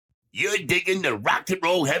You're digging the Rock and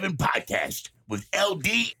Roll Heaven podcast with LD,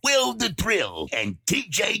 Will the Thrill, and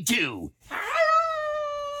TJ2.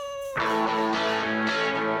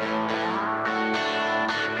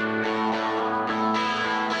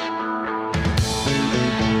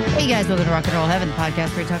 Hey guys, welcome to Rock and Roll Heaven, the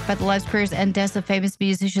podcast where we talk about the lives, careers, and deaths of famous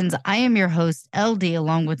musicians. I am your host, LD.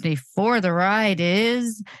 Along with me for the ride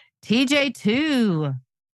is TJ2,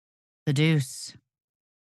 the Deuce.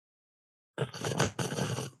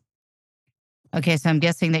 Okay, so I'm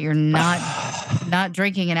guessing that you're not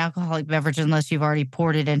drinking an alcoholic beverage unless you've already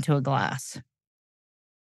poured it into a glass.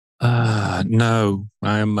 No,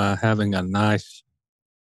 I'm having a nice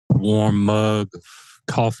warm mug of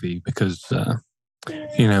coffee because,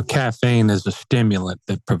 caffeine is a stimulant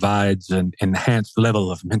that provides an enhanced level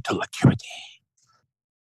of mental acuity.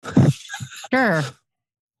 Sure.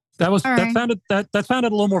 That sounded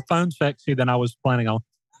a little more phone sexy than I was planning on.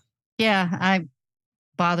 Yeah, I'm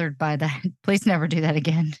bothered by that. Please never do that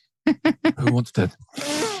again. Who wants to?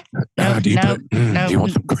 Do you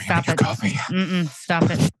want some cream in your coffee? Stop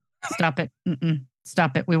it.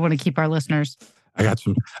 Stop it. We want to keep our listeners. I got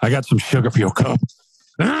some sugar for your cup.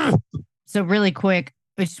 So really quick,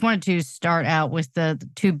 we just wanted to start out with the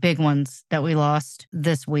two big ones that we lost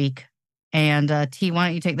this week. And T, why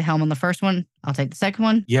don't you take the helm on the first one? I'll take the second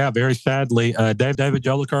one. Yeah, very sadly, David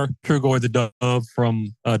Jolicoeur, Trugoy the Dove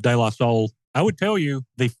from De La Soul. I would tell you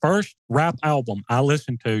the first rap album I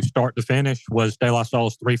listened to start to finish was De La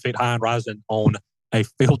Soul's 3 Feet High and Rising on a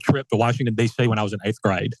field trip to Washington, D.C. when I was in 8th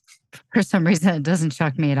grade. For some reason, it doesn't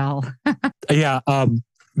shock me at all. Yeah,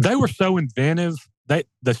 they were so inventive.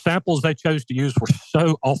 The samples they chose to use were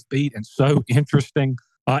so offbeat and so interesting.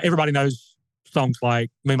 Everybody knows songs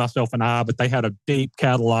like Me, Myself, and I, but they had a deep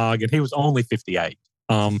catalog, and he was only 58.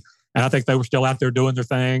 And I think they were still out there doing their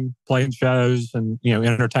thing, playing shows and,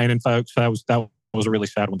 entertaining folks. That was a really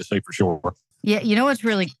sad one to see for sure. Yeah, you know what's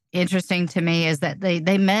really interesting to me is that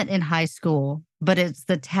they met in high school, but it's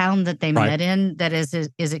the town that they met in that is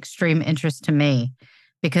extreme interest to me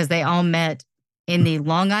because they all met in the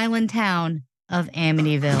Long Island town of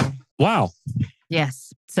Amityville. Wow.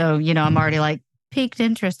 Yes. So, I'm already like piqued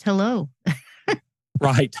interest. Hello.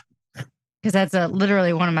 Right. Because that's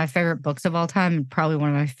literally one of my favorite books of all time and probably one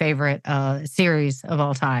of my favorite series of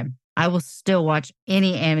all time. I will still watch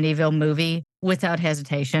any Amityville movie without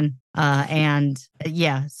hesitation. So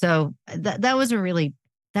that was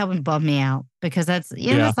that one bummed me out because that's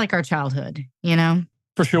like our childhood,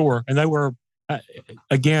 For sure. And they were,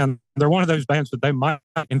 again, they're one of those bands that they might,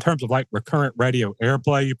 in terms of like recurrent radio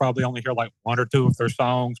airplay, you probably only hear like one or two of their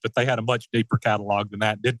songs, but they had a much deeper catalog than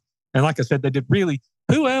that. And like I said, they did really.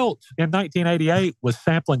 Who else in 1988 was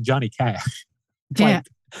sampling Johnny Cash? Yeah.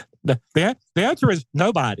 The answer is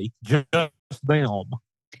nobody, just them.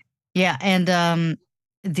 Yeah, and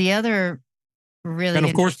the other really, and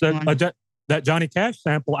of course that Johnny Cash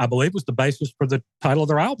sample, I believe, was the basis for the title of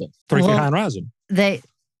their album, 3 Feet High and Rising.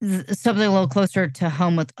 Something a little closer to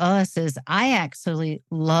home with us is I actually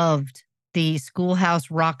loved the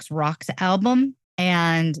Schoolhouse Rocks album,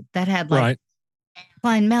 and that had Blind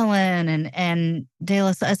Melon and De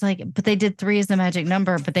La Soul. It's like, but they did 3 is the Magic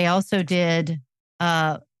Number, but they also did,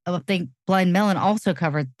 I think Blind Melon also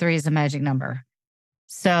covered 3 is the Magic Number.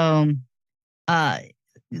 So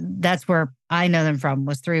that's where I know them from,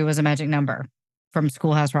 was 3 was a Magic Number from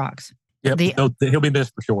Schoolhouse Rocks. Yep, he'll be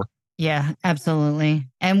missed for sure. Yeah, absolutely.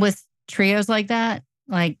 And with trios like that,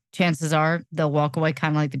 like chances are they'll walk away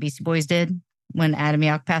kind of like the Beastie Boys did when Adam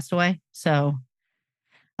Yauch passed away. So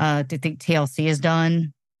do you think TLC is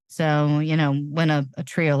done? So, when a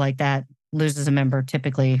trio like that loses a member,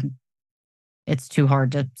 typically it's too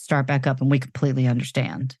hard to start back up, and we completely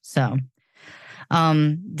understand. So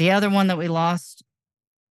the other one that we lost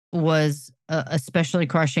was especially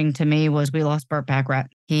crushing to me was we lost Burt Bacharach.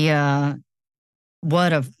 He,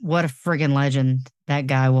 what a friggin' legend that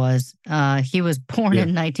guy was. He was born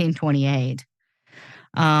in 1928.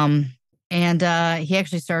 And he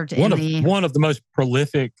actually served one of the most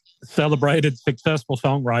prolific, celebrated, successful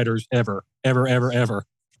songwriters ever.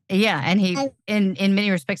 Yeah, and he, in many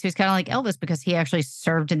respects, he was kind of like Elvis because he actually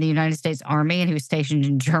served in the United States Army and he was stationed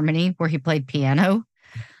in Germany where he played piano.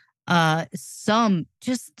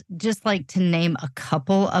 Just like to name a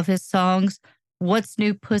couple of his songs: "What's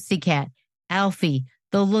New, Pussycat," "Alfie,"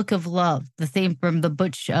 "The Look of Love," the theme from the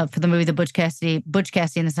for the movie Butch Cassidy and the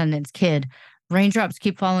Sundance Kid. "Raindrops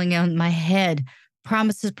Keep Falling on My Head,"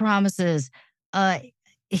 "Promises, Promises." My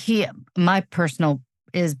personal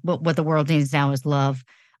is what the world needs now is love.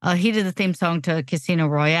 He did the theme song to Casino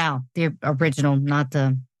Royale, the original, not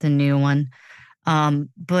the new one.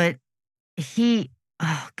 But he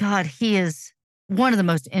is one of the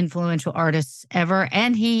most influential artists ever.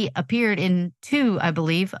 And he appeared in 2, I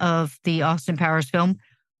believe, of the Austin Powers film,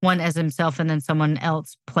 one as himself, and then someone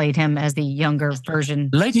else played him as the younger version.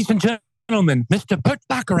 Ladies and gentlemen, Mr. Burt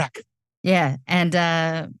Bacharach. Yeah.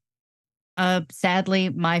 And sadly,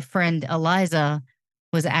 my friend Eliza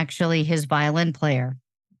was actually his violin player.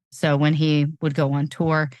 So when he would go on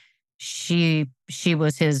tour, she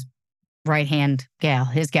was his right-hand gal,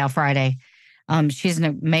 his gal Friday. She's an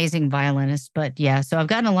amazing violinist, but yeah, so I've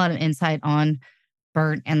gotten a lot of insight on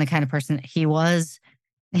Burt and the kind of person that he was.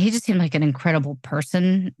 He just seemed like an incredible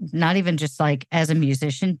person, not even just like as a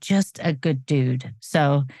musician, just a good dude.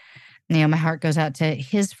 So, my heart goes out to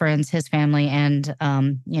his friends, his family, and,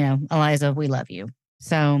 Eliza, we love you.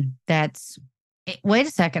 So that's, wait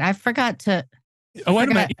a second. I forgot to. Oh, wait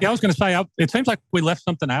a minute. Yeah, I was going to say, it seems like we left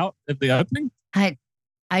something out at the opening.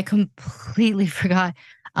 I completely forgot.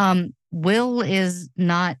 Will is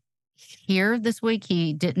not here this week.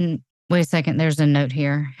 He didn't. Wait a second. There's a note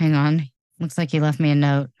here. Hang on. Looks like he left me a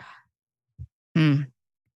note. All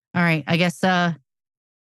right. I guess I'll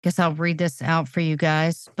read this out for you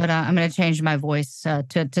guys, but I'm going to change my voice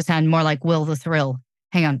to sound more like Will the Thrill.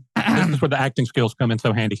 Hang on. This is where the acting skills come in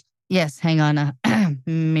so handy. Yes. Hang on.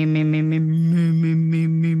 Me.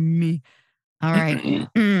 All right.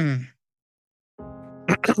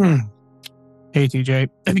 Hey, TJ.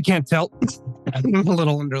 If you can't tell, I'm a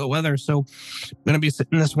little under the weather, so I'm going to be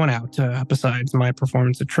sitting this one out. Besides, my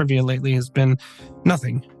performance at trivia lately has been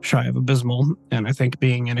nothing shy of abysmal, and I think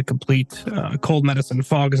being in a complete cold medicine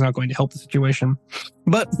fog is not going to help the situation.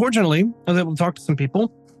 But fortunately, I was able to talk to some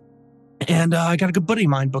people, and I got a good buddy of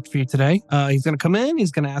mine booked for you today. He's going to come in.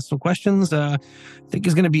 He's going to ask some questions. I think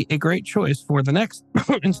he's going to be a great choice for the next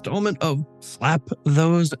installment of Slap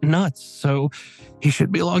Those Nuts. So he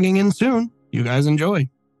should be logging in soon. You guys enjoy.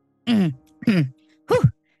 How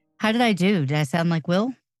did I do? Did I sound like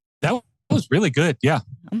Will? That was really good. Yeah.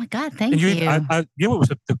 Oh my God. Thank you. It was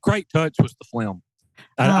the great touch was the phlegm.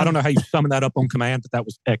 I don't know how you summoned that up on command, but that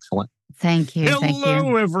was excellent. Thank you.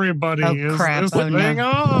 Hello, everybody. Oh, crap. Is this thing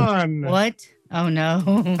on? What? Oh, no.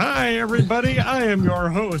 Hi, everybody. I am your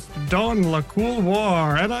host, Don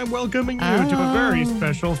LaCouloir, and I'm welcoming you to a very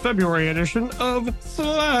special February edition of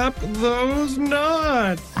Slap Those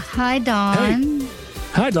Nuts. Hi, Don. Hey.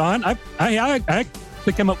 Hi, Don. I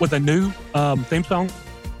actually came up with a new theme song.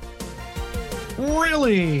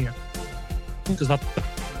 Really?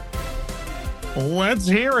 Let's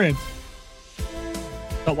hear it.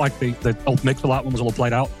 Felt like the old Mix-a-Lot one was a little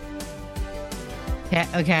played out. Yeah,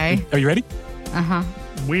 okay. Are you ready? Uh-huh.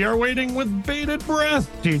 We are waiting with bated breath,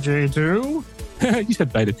 TJ2. You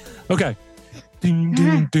said bated. Okay. Ding,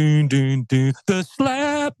 ding, ding, ding, ding. The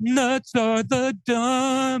slap nuts are the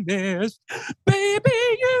dumbest. Baby,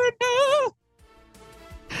 you know.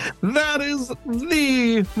 That is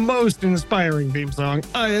the most inspiring theme song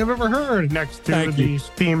I have ever heard, next to the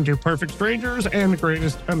theme to Perfect Strangers and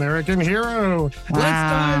Greatest American Hero. Wow.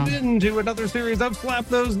 Let's dive into another series of Slap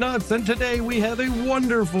Those Nuts, and today we have a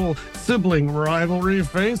wonderful sibling rivalry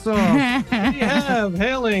face-off. We have,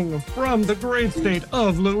 hailing from the great state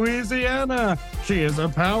of Louisiana, she is a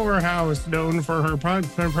powerhouse known for her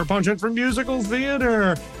penchant for musical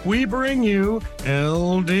theater. We bring you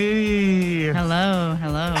LD. Hello.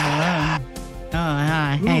 Oh,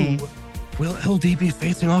 hi. Hey. Will LD be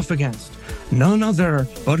facing off against none other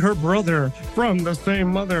but her brother from the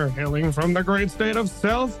same mother, hailing from the great state of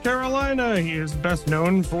South Carolina? He is best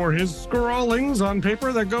known for his scrawlings on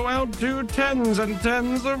paper that go out to tens and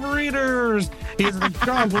tens of readers. He's an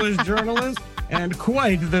accomplished journalist and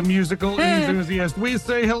quite the musical enthusiast. We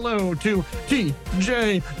say hello to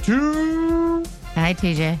TJ2. Hi,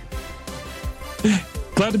 TJ.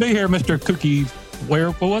 Glad to be here, Mr. Cookie.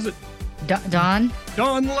 What was it? Don?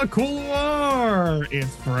 Don LaCouloir.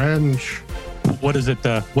 It's French. What does it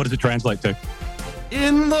translate to?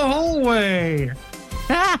 In the hallway.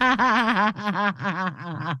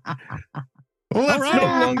 Let's no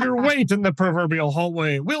longer wait in the proverbial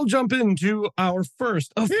hallway. We'll jump into our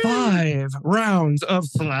first of 5 rounds of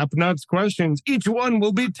Slap Nuts questions. Each one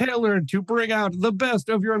will be tailored to bring out the best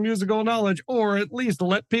of your musical knowledge, or at least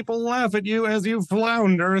let people laugh at you as you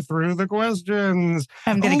flounder through the questions.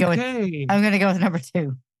 I'm gonna go with number 2. I'm gonna go with number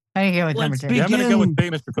 2. Yeah, I'm gonna go with B,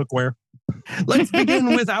 Mr. Cookware. Let's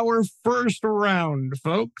begin with our first round,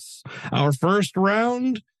 folks. Our first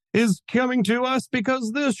round is coming to us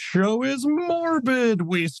because this show is morbid.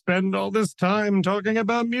 We spend all this time talking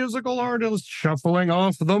about musical artists shuffling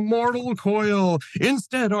off the mortal coil.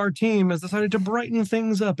 Instead, our team has decided to brighten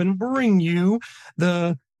things up and bring you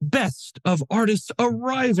the best of artists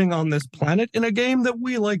arriving on this planet in a game that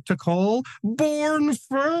we like to call Born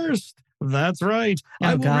First. That's right.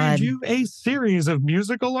 I Oh, will God. read you a series of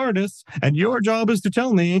musical artists, and your job is to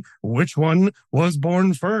tell me which one was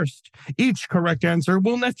born first. Each correct answer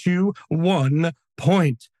will net you 1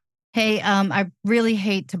 point. Hey, I really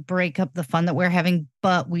hate to break up the fun that we're having,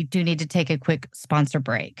 but we do need to take a quick sponsor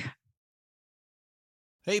break.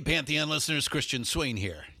 Hey, Pantheon listeners, Christian Swain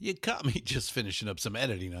here. You caught me just finishing up some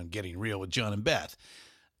editing on Getting Real with John and Beth.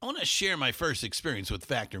 I want to share my first experience with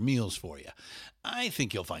Factor Meals for you. I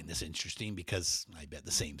think you'll find this interesting because I bet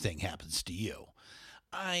the same thing happens to you.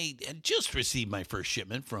 I had just received my first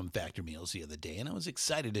shipment from Factor Meals the other day, and I was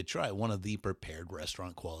excited to try one of the prepared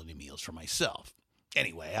restaurant quality meals for myself.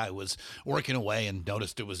 Anyway, I was working away and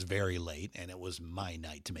noticed it was very late, and it was my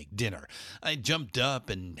night to make dinner. I jumped up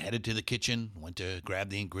and headed to the kitchen, went to grab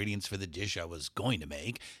the ingredients for the dish I was going to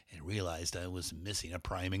make, and realized I was missing a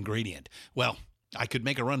prime ingredient. Well, I could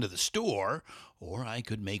make a run to the store, or I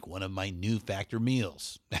could make one of my new Factor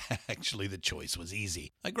meals. Actually, the choice was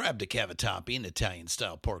easy. I grabbed a cavatappi, an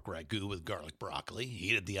Italian-style pork ragu with garlic broccoli,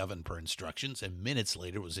 heated the oven per instructions, and minutes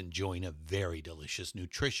later was enjoying a very delicious,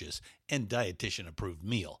 nutritious, and dietitian-approved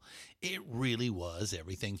meal. It really was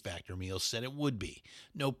everything Factor Meals said it would be.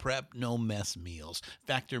 No prep, no mess meals.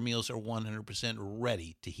 Factor Meals are 100%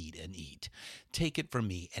 ready to heat and eat. Take it from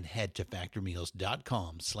me and head to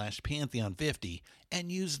factormeals.com/Pantheon50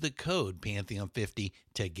 and use the code Pantheon50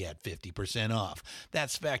 to get 50% off.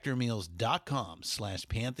 That's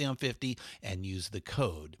factormeals.com/Pantheon50 and use the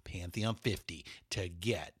code Pantheon50 to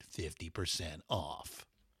get 50% off.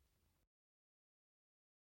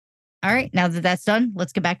 All right, now that that's done,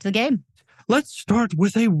 let's get back to the game. Let's start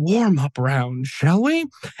with a warm-up round, shall we?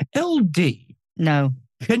 LD, No.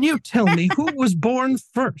 can you tell me who was born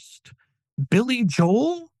first? Billy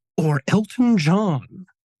Joel or Elton John?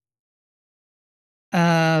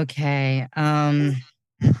 Okay. I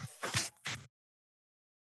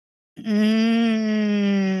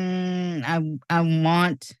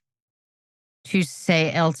want to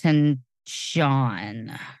say Elton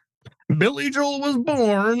John. Billy Joel was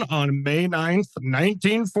born on May 9th,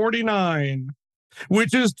 1949,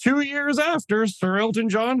 which is 2 years after Sir Elton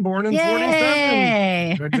John, born in 47.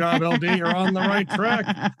 Yay! Good job, LD. You're on the right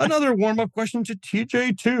track. Another warm-up question to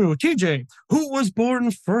TJ2. TJ, who was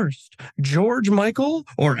born first? George Michael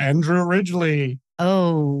or Andrew Ridgely?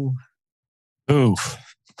 Oh. Oof.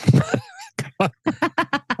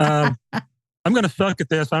 I'm going to suck at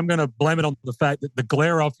this. I'm going to blame it on the fact that the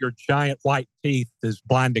glare off your giant white teeth is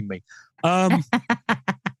blinding me.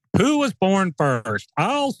 Who was born first?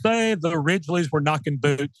 I'll say the Ridgeleys were knocking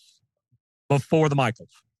boots before the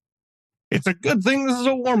Michaels. It's a good thing this is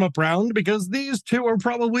a warm-up round because these two are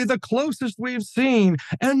probably the closest we've seen.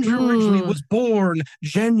 Andrew Ridgely was born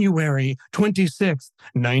January 26th,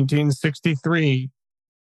 1963.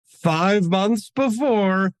 5 months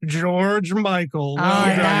before George Michael. Oh,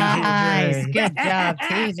 Well done, nice. TJ. Good job,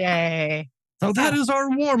 TJ. So that is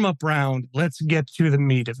our warm-up round. Let's get to the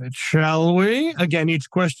meat of it, shall we? Again, each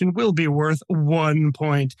question will be worth 1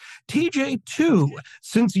 point. TJ2,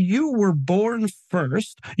 since you were born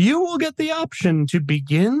first, you will get the option to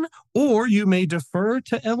begin or you may defer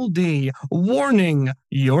to LD. Warning,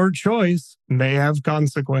 your choice may have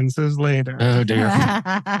consequences later. Oh, dear.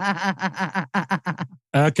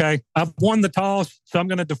 Okay. I've won the toss, so I'm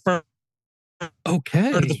going to defer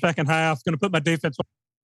Okay. to the second half. Going to put my defense on.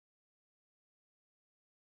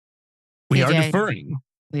 We are TJ. deferring.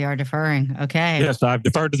 We are deferring. Okay. Yes, I've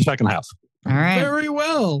deferred to the second half. All right. Very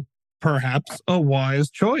well. Perhaps a wise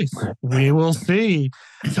choice. We will see.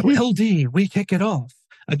 So, LD, we kick it off.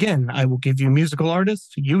 Again, I will give you musical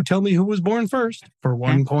artists. You tell me who was born first for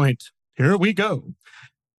 1 point. Here we go.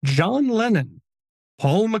 John Lennon,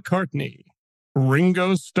 Paul McCartney,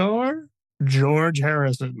 Ringo Starr, George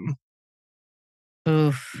Harrison.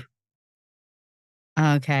 Oof.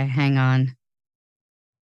 Okay, hang on.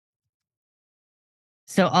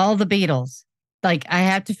 So all the Beatles. Like, I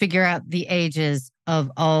have to figure out the ages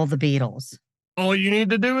of all the Beatles. All you need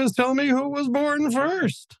to do is tell me who was born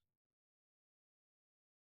first.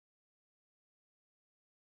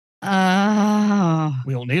 Oh.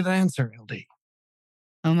 We'll need an answer, LD.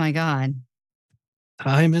 Oh my God.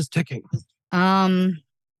 Time is ticking. Um.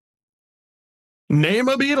 Name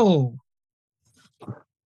a Beatle.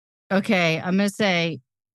 Okay, I'm gonna say.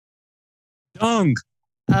 Young.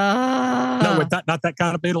 No, wait, not that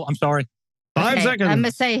kind of Beatle. I'm sorry. 5 okay, seconds. I'm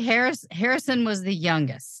gonna say Harrison was the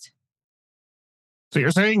youngest. So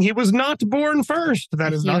you're saying he was not born first?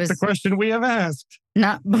 That is He not was- the question we have asked.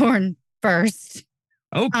 Not born first.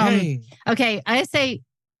 Okay. Okay, I say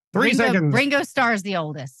 3 seconds. Ringo Starr's the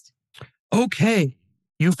oldest. Okay.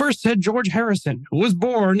 You first said George Harrison, who was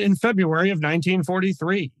born in February of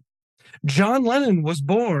 1943. John Lennon was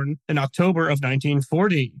born in October of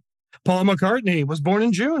 1940. Paul McCartney was born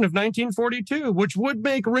in June of 1942, which would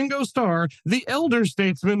make Ringo Starr the elder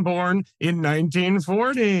statesman born in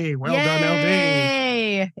 1940. Well done, LD.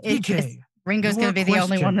 Yay! TJ, Ringo's your going to be the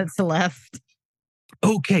only one question. that's left.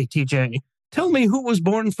 Okay, TJ, tell me who was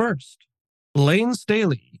born first. Lane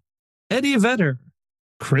Staley, Eddie Vedder,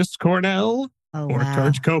 Chris Cornell, Oh, or wow.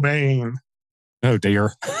 Kurt Cobain? Oh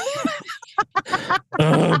dear.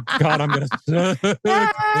 Oh God, I'm gonna suck.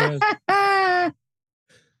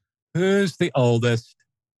 Who's the oldest?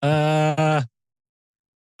 I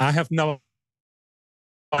have no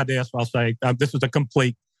idea, so I'll say this is a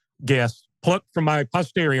complete guess. Plucked from my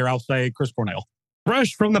posterior, I'll say Chris Cornell.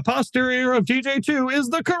 Fresh from the posterior of TJ2 is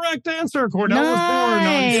the correct answer. Cornell was born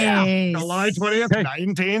on July 20th,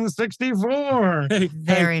 1964.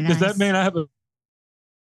 Very Does that nice. mean I have a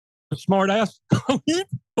smart ass?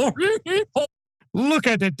 Look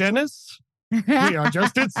at it, Dennis. We are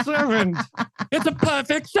just its servant. It's a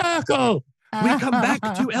perfect circle. We come back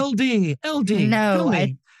to LD. LD, No, tell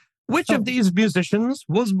me, which of these musicians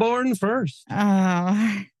was born first?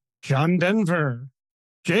 Oh, John Denver,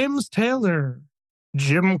 James Taylor,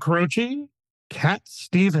 Jim Croce, Cat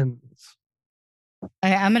Stevens.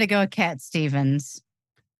 I'm going to go with Cat Stevens.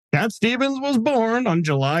 Cat Stevens was born on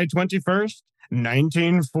July 21st,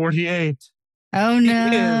 1948. Oh, He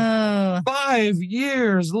no. 5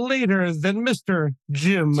 years later than Mr.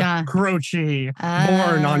 Jim John. Croce,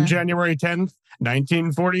 born on January 10th,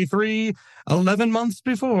 1943, 11 months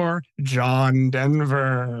before John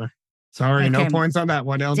Denver. Sorry, no Okay. points on that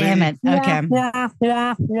one, LD. Damn it. Okay.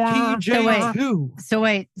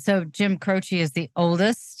 TJ2. So Jim Croce is the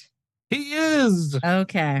oldest? He is.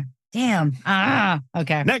 Okay. Damn.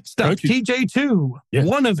 Okay. Next up, Croce. TJ2. Yes.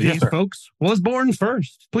 One of Yes, these sir. folks was born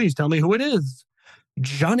first. Please tell me who it is.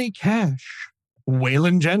 Johnny Cash,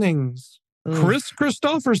 Waylon Jennings, Ooh. Chris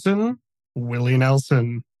Christopherson, Willie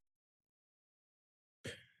Nelson.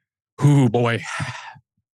 Oh boy.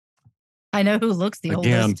 I know who looks the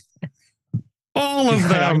Again. oldest. All of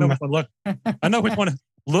I know them. which one look. I know which one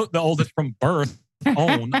looked the oldest from birth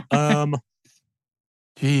on.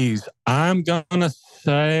 Geez, I'm gonna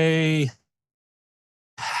say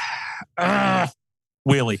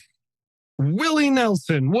Willie. Willie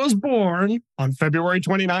Nelson was born on February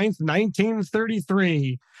 29th,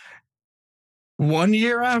 1933. 1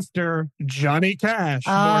 year after Johnny Cash,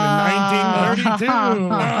 born in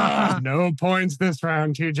 1932. No points this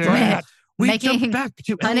round, TJ. Drat. We Making- jump back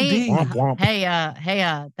to Honey, LD. Womp womp. Hey,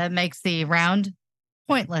 that makes the round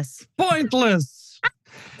pointless. Pointless.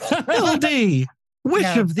 LD. Which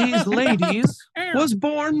No. of these ladies was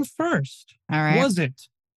born first? All right. Was it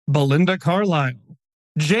Belinda Carlisle,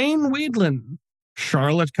 Jane Weedland,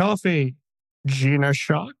 Charlotte Coffey, Gina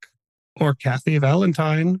Shock, or Kathy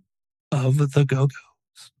Valentine of the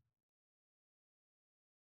Go-Go's?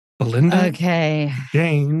 Belinda, Okay.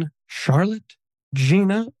 Jane, Charlotte,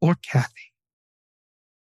 Gina, or Kathy?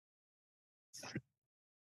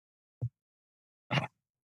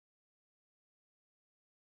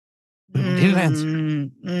 Get an answer.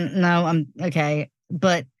 No, I'm okay.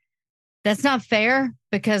 But that's not fair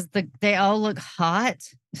because they all look hot.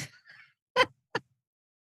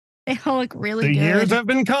 They all look really The good. years have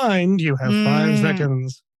been kind. You have 5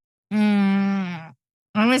 seconds. I'm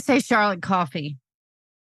going to say Charlotte Coffey.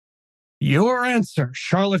 Your answer,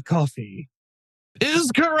 Charlotte Coffey,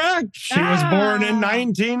 is correct. She was born in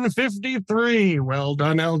 1953. Well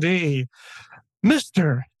done, LD.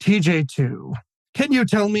 Mr. TJ2, can you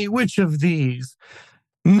tell me which of these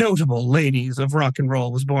notable ladies of rock and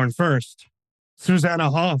roll was born first?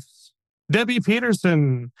 Susanna Hoffs, Debbie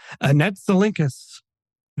Peterson, Annette Zelinkas,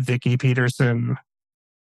 Vicki Peterson.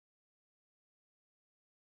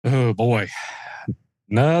 Oh boy.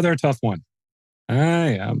 Another tough one.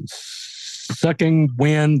 I am sucking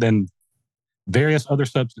wind and various other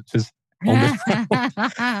substances on this.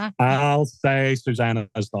 I'll say Susanna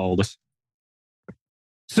is the oldest.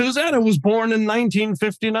 Susanna was born in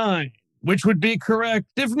 1959, which would be correct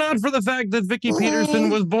if not for the fact that Vicki Peterson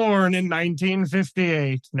was born in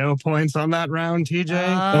 1958. No points on that round, TJ.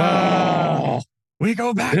 Oh, We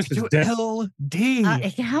go back This is to death. LD.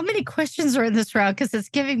 How many questions are in this round? Because it's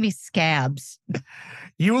giving me scabs.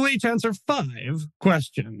 You will each answer 5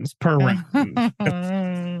 questions per round.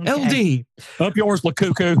 Okay. LD, up yours,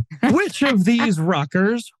 LaCuckoo. which of these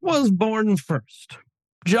rockers was born first?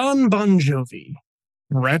 John Bon Jovi,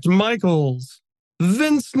 Bret Michaels,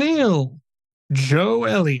 Vince Neil, Joe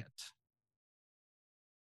Elliott.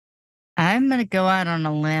 I'm going to go out on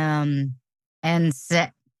a limb and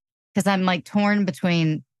say, because I'm like torn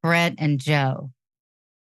between Brett and Joe.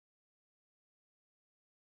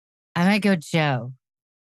 I might go Joe.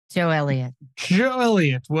 Joe Elliott. Joe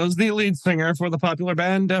Elliott was the lead singer for the popular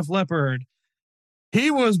band Def Leppard. He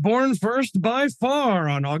was born first by far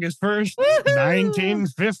on August 1st,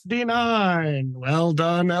 1959. Well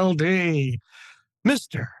done, LD.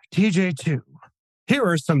 Mr. TJ2, here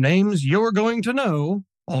are some names you're going to know.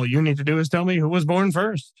 All you need to do is tell me who was born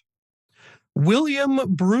first. William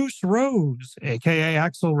Bruce Rose, a.k.a.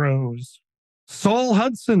 Axl Rose. Saul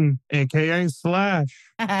Hudson, a.k.a.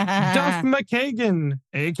 Slash. Duff McKagan,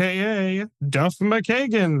 a.k.a. Duff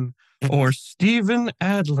McKagan. Or Steven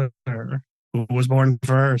Adler, who was born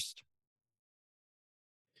first.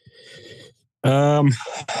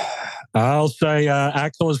 I'll say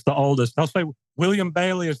Axel is the oldest. I'll say William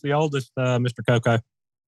Bailey is the oldest, Mr. Coco.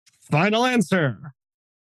 Final answer.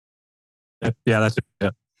 Yeah, that's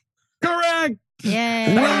it. Correct!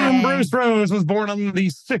 Yay. William Bruce Rose was born on the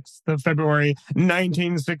 6th of February,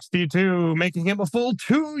 1962, making him a full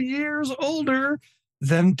 2 years older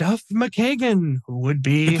than Duff McKagan, who would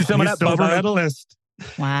be a silver medalist.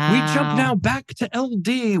 Wow. We jump now back to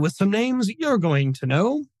LD with some names you're going to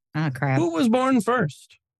know. Oh, crap. Who was born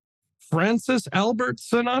first? Francis Albert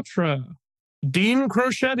Sinatra, Dean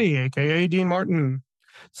Crocetti, a.k.a. Dean Martin,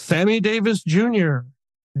 Sammy Davis Jr.,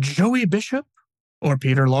 Joey Bishop, or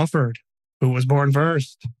Peter Lawford, who was born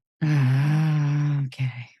first?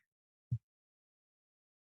 Okay.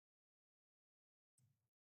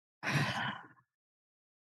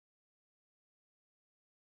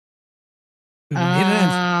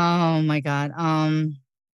 Oh my God.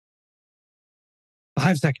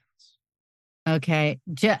 5 seconds. Okay.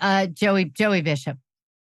 Joey Bishop.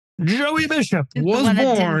 Joey Bishop The was one that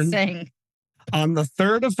didn't born sing. on the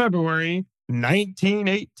 3rd of February,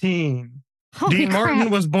 1918. Holy Dean crap.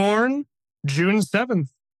 Martin was born June 7th,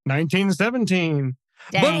 1917.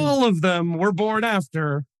 But Dang. all of them were born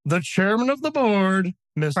after the chairman of the board,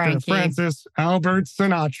 Mr. Frankie. Francis Albert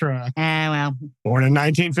Sinatra, Well. born in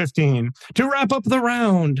 1915. To wrap up the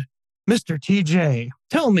round, Mr. TJ,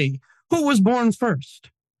 tell me, who was born first?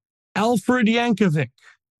 Alfred Yankovic,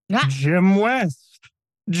 Ah. Jim West,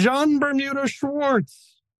 John Bermuda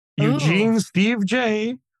Schwartz, Ooh. Eugene Steve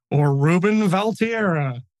J., or Ruben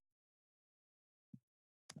Valtierra?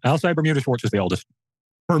 I'll say Bermuda Schwartz is the oldest.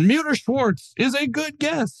 Bermuda Schwartz is a good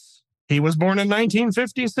guess. He was born in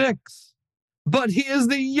 1956, but he is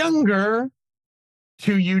the younger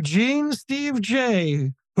to Eugene Steve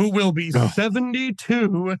J., who will be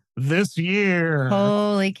 72 this year.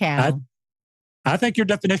 Holy cow. I think your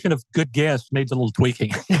definition of good guess needs a little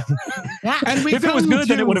tweaking. And we If it was come good,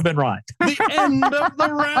 then to it would have been right. the end of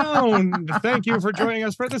the round. Thank you for joining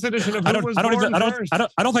us for this edition of Who Was Born First.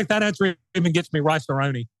 I don't think that answer even gets me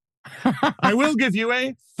rice-a-roni. I will give you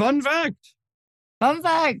a fun fact. Fun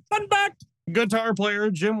fact. Fun fact. Guitar player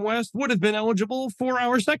Jim West would have been eligible for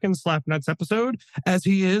our second Slapnuts episode, as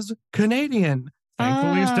he is Canadian.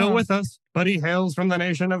 Thankfully, he's still Oh. with us, but he hails from the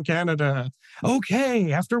nation of Canada.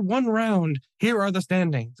 Okay, after one round, here are the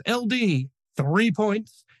standings. LD, 3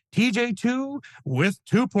 points. TJ2 with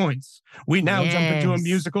 2 points. We now jump into a Yes.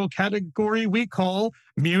 musical category we call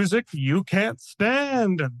Music You Can't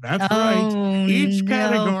Stand. That's right. Oh, Each no.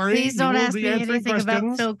 category Please don't you will ask be me answering anything about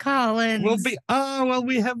questions. Phil Collins.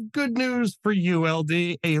 We have good news for you,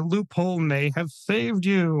 LD. A loophole may have saved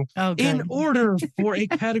you. Oh, good. In order for a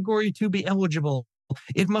category to be eligible,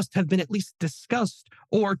 it must have been at least discussed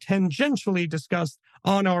or tangentially discussed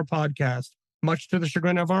on our podcast. Much to the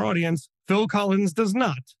chagrin of our audience, Phil Collins does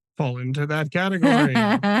not fall into that category.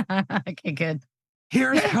 Okay, good.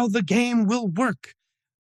 Here's how the game will work.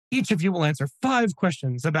 Each of you will answer 5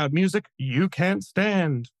 questions about music you can't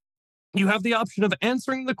stand. You have the option of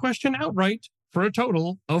answering the question outright for a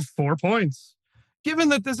total of 4 points. Given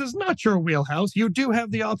that this is not your wheelhouse, you do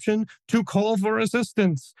have the option to call for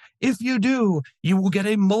assistance. If you do, you will get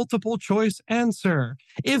a multiple choice answer.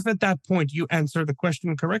 If at that point you answer the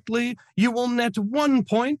question correctly, you will net 1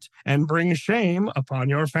 point and bring shame upon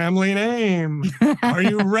your family name. Are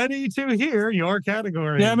you ready to hear your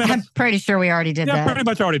category? Yeah, I mean, I'm pretty sure we already did yeah, that. pretty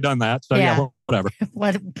much already done that. So yeah, Yeah. whatever.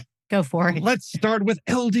 Go for it. Let's start with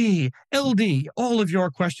LD. LD, all of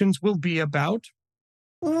your questions will be about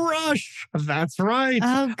Rush. That's right.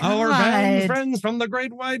 Oh, God. Our band friends from the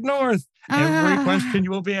Great Wide North. Every Ah, question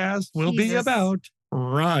you will be asked will be Jesus. about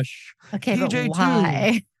Rush. Okay, but TJ2.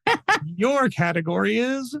 why? Your category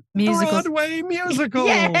is Musicals. Broadway musicals.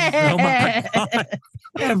 Yeah. Oh my God.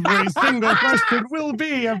 Every single question will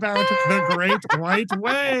be about the Great White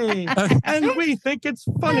Way. And we think it's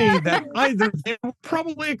funny that either of you will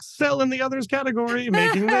probably excel in the other's category,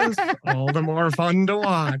 making this all the more fun to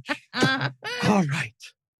watch. All right.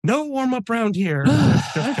 No warm-up round here.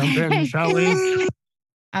 Let's just jump in, shall we?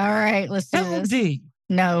 All right, let's do this. LD,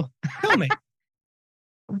 No. tell me,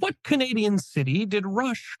 what Canadian city did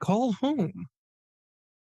Rush call home?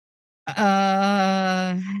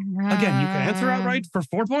 Again, Again, you can answer outright for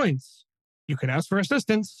 4 points. You can ask for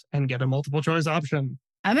assistance and get a multiple choice option.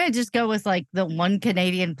 I'm going to just go with like the one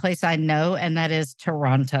Canadian place I know, and that is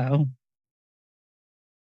Toronto.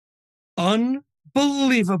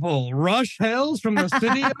 Unbelievable. Rush hails from the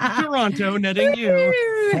city of Toronto, netting you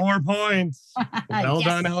 4 points. Well Yes.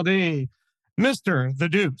 done, LD. Mr. The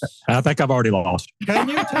Deuce, I think I've already lost. can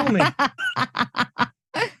you tell me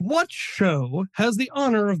what show has the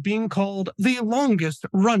honor of being called the longest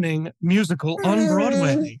running musical on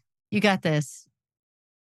Broadway? You got this.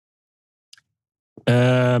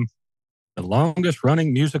 The longest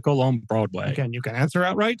running musical on Broadway. Again, you can answer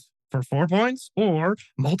outright for 4 points or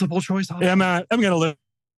multiple choice option. I'm going to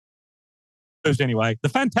lose anyway. The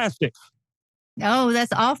Fantastics. Oh,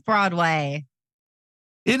 that's off Broadway.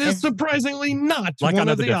 It is Is- surprisingly not Like I one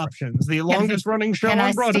know of the the difference. options. The longest running show Can I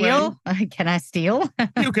on Broadway. steal? Can I steal?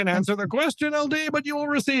 You can answer the question, LD, but you will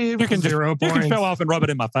receive You can 0 You points. can show off and rub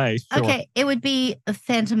it in my face. Sure. Okay, it would be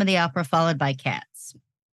Phantom of the Opera followed by Cats.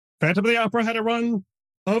 Phantom of the Opera had a run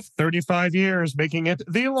of 35 years, making it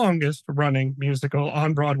the longest running musical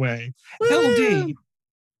on Broadway. LD,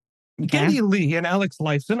 Okay. Geddy Lee and Alex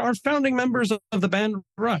Lifeson are founding members of the band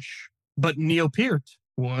Rush, but Neil Peart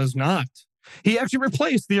was not. He actually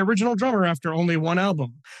replaced the original drummer after only one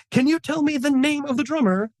album. Can you tell me the name of the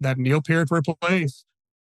drummer that Neil Peart replaced?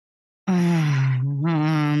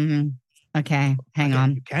 Okay, hang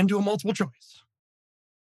on. You can do a multiple choice.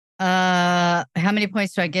 How many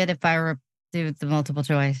points do I get if I do the multiple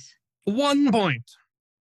choice? 1 point.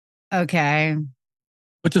 Okay.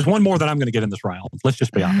 Which is one more than I'm going to get in this round. Let's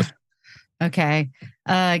just be honest. Okay.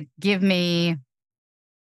 Give me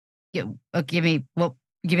the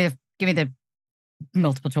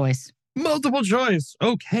multiple choice. Multiple choice.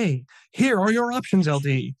 Okay. Here are your options,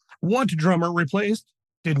 LD. What drummer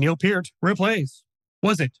did Neil Peart replace?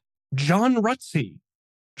 Was it John Rutsey,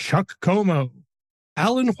 Chuck Como,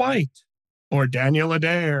 Alan White, or Daniel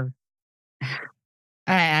Adair?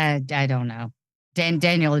 I don't know.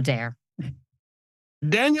 Daniel Adair.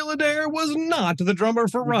 Daniel Adair was not the drummer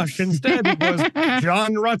for Rush. Instead, it was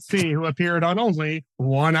John Rutsey, who appeared on only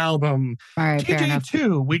one album. All right, fair enough.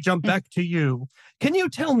 TJ2, we jump back to you. Can you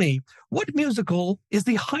tell me what musical is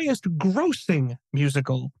the highest grossing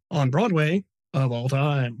musical on Broadway of all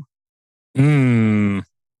time? I'm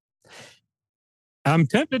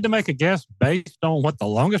tempted to make a guess based on what the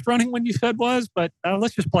longest running one you said was, but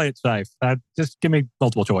let's just play it safe. Just give me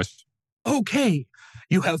multiple choice. Okay,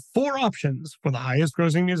 you have 4 options for the highest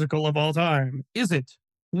grossing musical of all time. Is it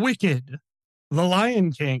Wicked, The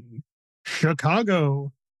Lion King,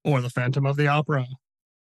 Chicago, or The Phantom of the Opera?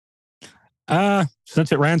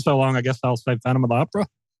 Since it ran so long, I guess I'll say Phantom of the Opera.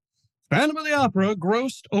 Phantom of the Opera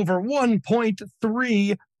grossed over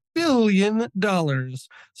 $1.3 billion.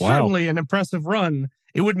 Certainly an impressive run.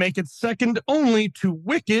 It would make it second only to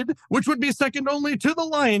Wicked, which would be second only to The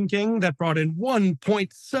Lion King, that brought in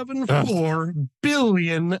 $1.74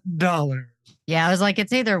 billion. Yeah, I was like,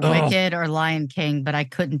 it's either Wicked or Lion King, but I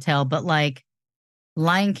couldn't tell. But like,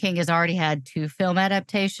 Lion King has already had 2 film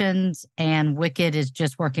adaptations, and Wicked is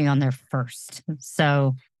just working on their first.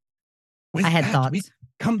 So With I had that, thoughts. we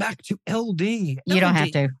come back to LD. You don't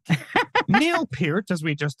have to. Neil Peart, as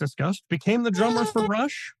we just discussed, became the drummer for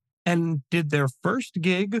Rush and did their first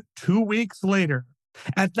gig 2 weeks later.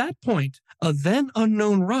 At that point, a then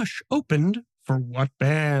unknown Rush opened for what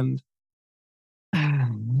band? I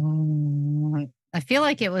feel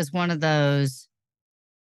like it was one of those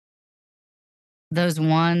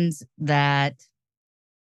ones that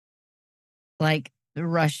like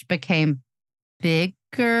Rush became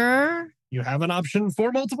bigger. You have an option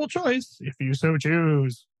for multiple choice if you so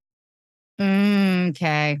choose.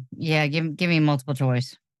 Okay. Yeah, give me multiple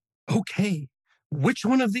choice. Okay, which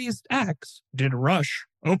one of these acts did Rush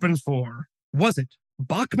open for? Was it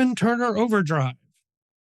Bachman Turner Overdrive,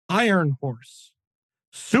 Iron Horse,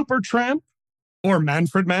 Supertramp, or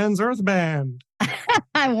Manfred Mann's Earth Band?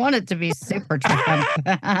 I want it to be super Trump.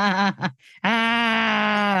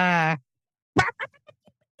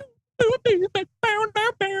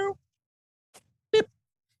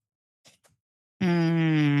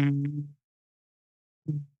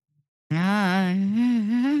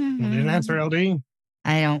 You didn't answer, LD.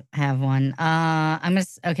 I don't have one. I'm gonna.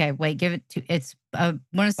 Okay, wait. Give it to. It's. I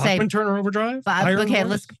want to say. Bachman Turner Overdrive. Okay, Iron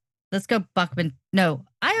Horse? let's go Buckman. No,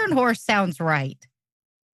 Iron Horse sounds right.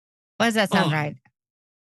 Why does that sound right?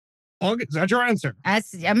 Is that your answer? I'm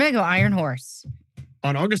gonna go Iron Horse.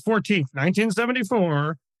 On August 14th,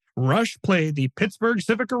 1974, Rush played the Pittsburgh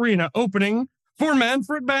Civic Arena opening for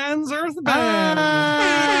Manfred Mann's Earth Band.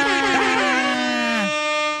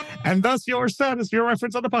 And thus your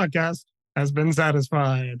reference on the podcast has been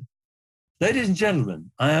satisfied. Ladies and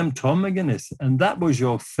gentlemen, I am Tom McGuinness, and that was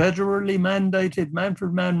your federally mandated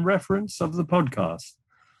Manfred Mann reference of the podcast.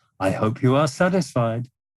 I hope you are satisfied.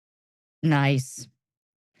 Nice.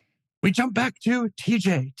 We jump back to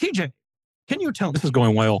TJ. TJ, can you tell me, This is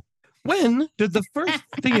going well. when did the first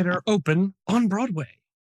theater open on Broadway?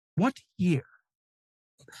 What year?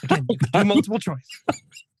 Again, you can do multiple choice.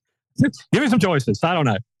 Give me some choices. I don't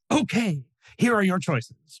know. Okay, here are your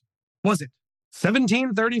choices. Was it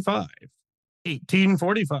 1735,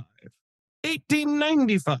 1845,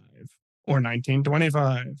 1895, or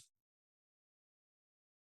 1925?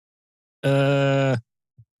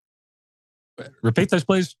 Repeat those,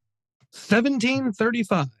 please.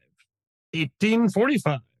 1735,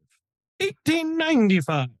 1845,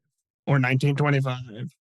 1895, or 1925?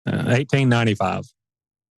 1895.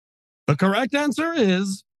 The correct answer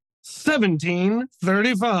is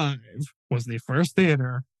 1735 was the first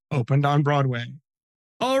theater opened on Broadway.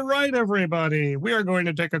 All right, everybody. We are going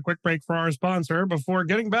to take a quick break for our sponsor before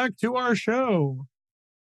getting back to our show.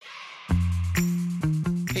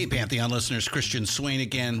 Hey, Pantheon listeners, Christian Swain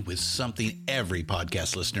again with something every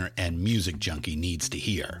podcast listener and music junkie needs to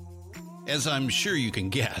hear. As I'm sure you can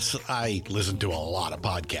guess, I listen to a lot of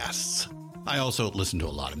podcasts. I also listen to a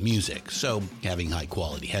lot of music, so having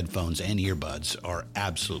high-quality headphones and earbuds are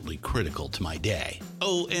absolutely critical to my day.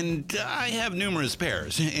 Oh, and I have numerous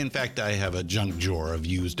pairs. In fact, I have a junk drawer of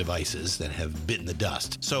used devices that have bitten the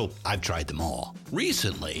dust, so I've tried them all.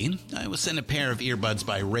 Recently, I was sent a pair of earbuds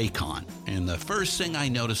by Raycon, and the first thing I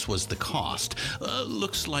noticed was the cost.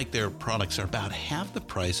 Looks like their products are about half the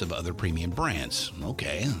price of other premium brands.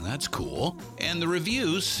 Okay, that's cool. And the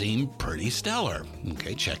reviews seem pretty stellar.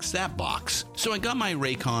 Okay, checks that box. So I got my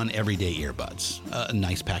Raycon everyday earbuds. A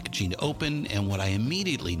nice packaging to open, and what I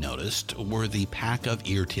immediately noticed were the pack of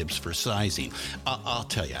ear tips for sizing. I'll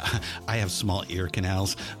tell you, I have small ear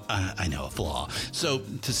canals. I know a flaw. So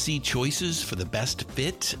to see choices for the best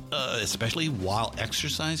fit, especially while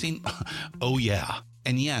exercising, oh yeah.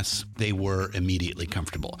 And yes, they were immediately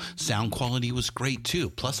comfortable. Sound quality was great too.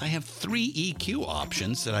 Plus, I have 3 EQ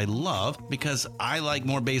options that I love because I like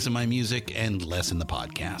more bass in my music and less in the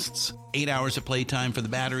podcasts. 8 hours of playtime for the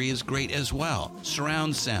battery is great as well.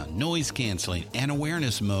 Surround sound, noise canceling, and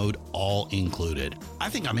awareness mode all included. I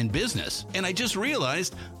think I'm in business, and I just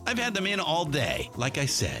realized I've had them in all day. Like I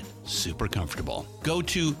said, super comfortable. Go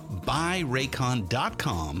to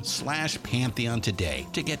buyraycon.com/Pantheon today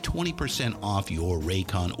to get 20% off your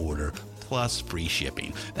Raycon order plus free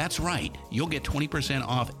shipping. That's right. You'll get 20%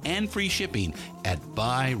 off and free shipping at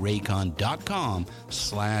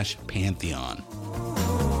buyraycon.com/Pantheon.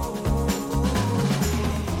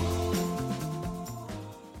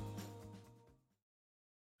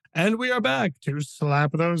 And we are back to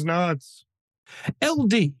Slap Those Nuts.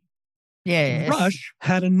 LD. Yes. Rush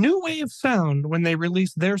had a new wave sound when they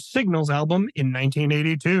released their Signals album in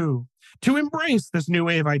 1982. To embrace this new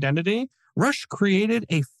wave identity, Rush created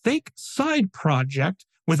a fake side project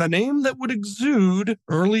with a name that would exude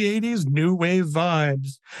early 80s new wave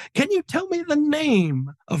vibes. Can you tell me the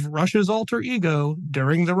name of Rush's alter ego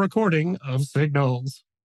during the recording of Signals?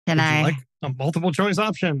 Can Would you I? like a multiple choice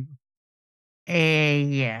option?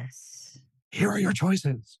 Yes. Here are your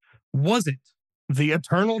choices. Was it The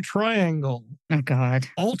Eternal Triangle, Oh, God.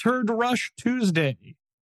 Altered Rush Tuesday,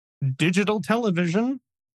 Digital Television,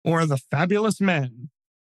 or The Fabulous Men?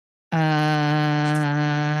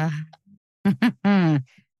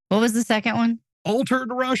 What was the second one?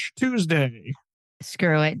 Altered Rush Tuesday.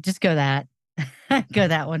 Screw it. Just go that. Go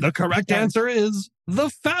that one. The correct Yes. answer is The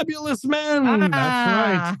Fabulous Men.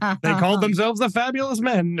 That's right. They called themselves The Fabulous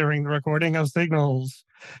Men during the recording of Signals.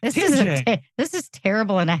 This TJ. this is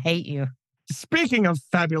terrible, and I hate you. Speaking of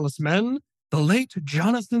fabulous men, the late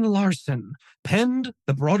Jonathan Larson penned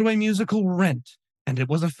the Broadway musical Rent, and it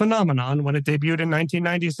was a phenomenon when it debuted in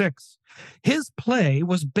 1996. His play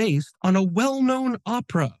was based on a well-known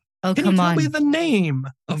opera. Oh, Can you come tell on. me the name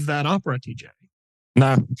of that opera, TJ?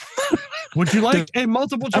 No. Would you like a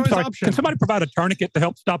multiple I'm choice sorry. option? Can somebody provide a tourniquet to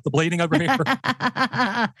help stop the bleeding over here?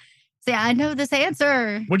 See, I know this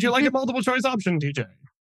answer. Would you like a multiple choice option, TJ?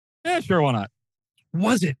 Yeah, sure. Why not?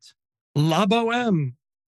 Was it La Boheme,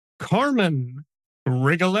 Carmen,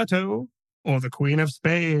 Rigoletto, or the Queen of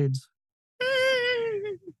Spades?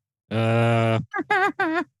 There's a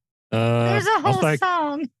I'll whole say,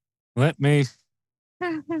 song. let me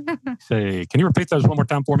see. Can you repeat those one more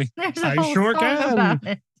time for me? There's a I whole sure song can. about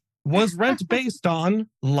it. Was Rent based on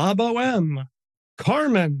La Boheme,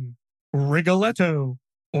 Carmen, Rigoletto,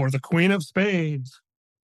 or the Queen of Spades?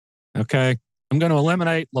 Okay. I'm going to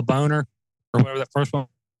eliminate La Boner, or whatever that first one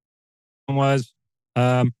was.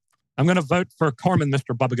 I'm going to vote for Carmen,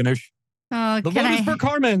 Mr. Baba Ganoush. Oh, The vote is for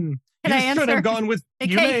Carmen. Can You I should answer? have gone with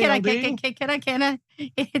Can I?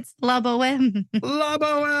 It's La Boheme. La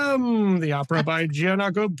Boheme, the opera by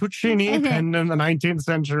Giancarlo Puccini, penned in the 19th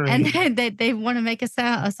century. And they want to make a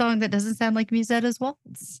song that doesn't sound like Musetta's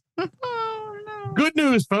Waltz. Oh, no. Good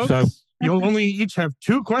news, folks. So- You'll only each have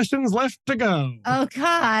 2 questions left to go. Oh,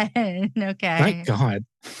 God. Okay. Thank God.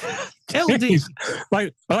 LD,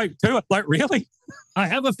 like, really? I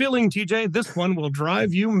have a feeling, TJ, this one will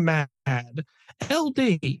drive you mad.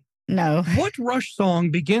 LD, No. what Rush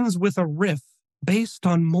song begins with a riff based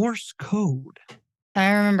on Morse code?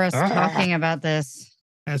 I remember us talking about this.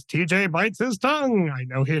 As TJ bites his tongue, I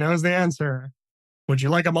know he knows the answer. Would you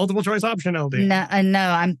like a multiple choice option, LD?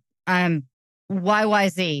 No, I'm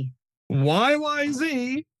YYZ.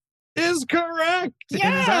 YYZ is correct. It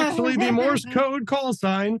is actually the Morse code call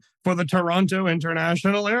sign for the Toronto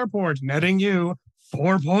International Airport, netting you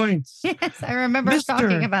 4 points. Yes, I remember us Mr.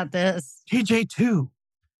 talking about this. TJ2.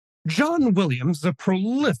 John Williams is a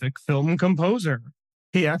prolific film composer.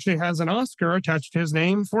 He actually has an Oscar attached to his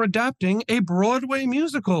name for adapting a Broadway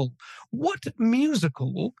musical. What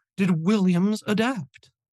musical did Williams adapt?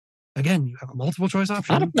 Again, you have a multiple choice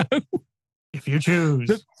option. I don't know. If you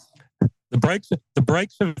choose. The brakes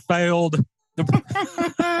have failed.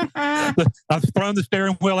 I've thrown the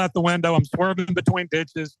steering wheel out the window. I'm swerving between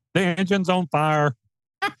ditches. The engine's on fire.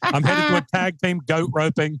 I'm headed to a tag team goat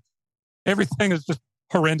roping. Everything is just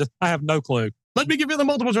horrendous. I have no clue. Let me give you the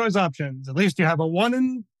multiple choice options. At least you have a 1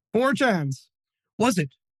 in 4 chance. Was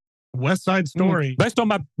it West Side Story? Based on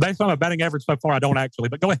my batting average so far, I don't actually,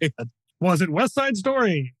 but go ahead. Was it West Side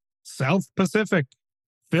Story, South Pacific,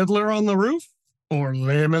 Fiddler on the Roof, or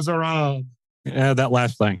Les Miserables? Yeah, that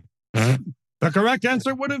last thing. The correct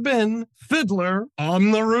answer would have been Fiddler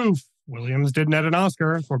on the Roof. Williams did net an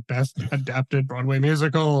Oscar for Best Adapted Broadway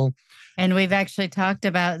Musical. And we've actually talked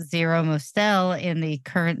about Zero Mostel in the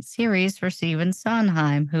current series for Stephen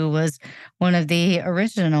Sondheim, who was one of the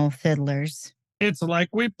original fiddlers. It's like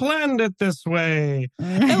we planned it this way.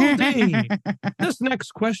 LD, this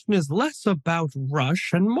next question is less about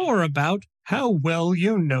Rush and more about how well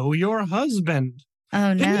you know your husband.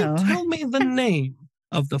 Oh, Can no. you tell me the name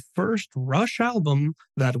of the first Rush album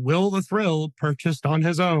that Will the Thrill purchased on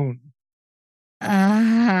his own?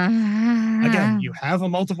 Again, you have a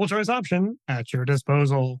multiple choice option at your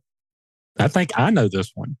disposal. I think I know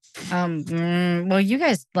this one. Well, you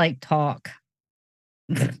guys like talk.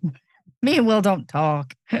 Me and Will don't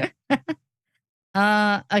talk.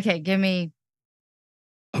 Okay, give me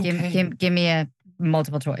a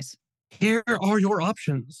multiple choice. Here are your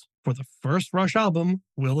options for the first Rush album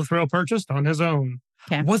Will the Thrill purchased on his own.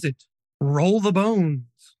 Okay. Was it Roll the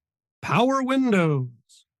Bones, Power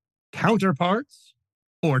Windows, Counterparts,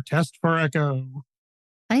 or Test for Echo?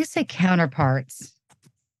 I say Counterparts.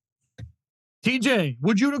 TJ,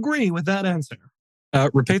 would you agree with that answer?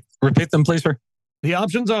 Repeat them, please, sir. The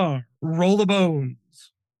options are Roll the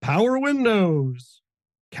Bones, Power Windows,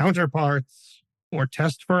 Counterparts, or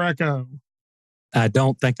Test for Echo. I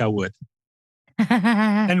don't think I would.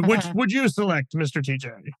 And which would you select, Mr.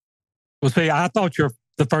 TJ? Well, see, I thought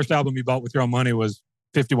the first album you bought with your own money was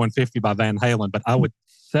 5150 by Van Halen, but I would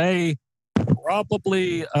say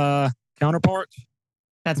probably Counterparts.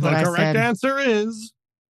 That's The what I correct said. answer is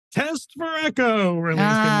Test for Echo, released in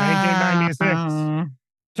 1996.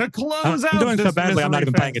 To close out I'm doing so this badly, I'm not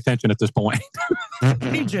even misery paying attention at this point. fest,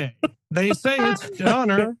 TJ, they say it's an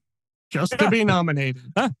honor just to be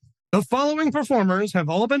nominated. The following performers have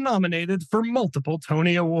all been nominated for multiple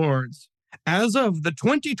Tony Awards. As of the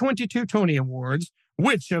 2022 Tony Awards,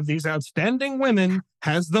 which of these outstanding women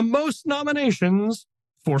has the most nominations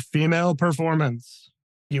for female performance?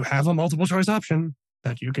 You have a multiple choice option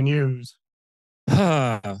that you can use.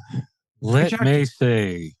 Let me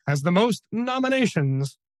see. Has the most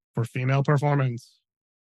nominations for female performance?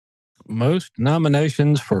 Most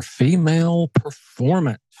nominations for female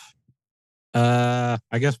performance. I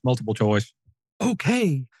guess multiple choice,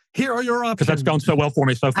 Okay, here are your options. because that's gone so well for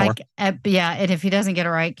me so far. Yeah, and if he doesn't get it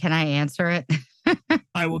right, can I answer it?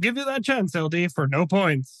 I will give you that chance, LD, for no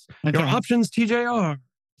points. Okay. Your options, TJ, are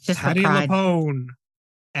Just for Patti pride. LuPone,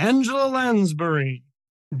 Angela Lansbury,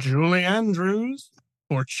 Julie Andrews,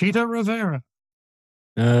 or Cheetah Rivera.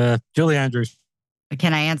 Julie Andrews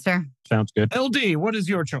Can I answer? sounds good. LD, what is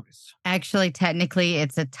your choice? Actually, technically,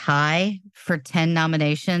 it's a tie for 10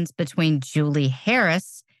 nominations between Julie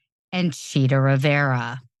Harris and Cheetah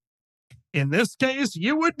Rivera. In this case,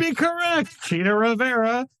 you would be correct. Cheetah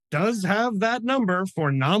Rivera does have that number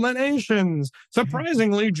for nominations.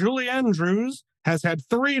 Surprisingly, Julie Andrews has had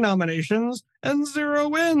 3 nominations and 0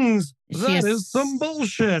 wins. That is some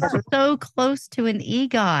bullshit. So close to an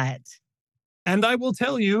EGOT. And I will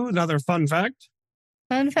tell you another fun fact.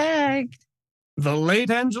 Fun fact. The late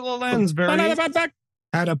Angela Lansbury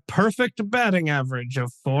had a perfect batting average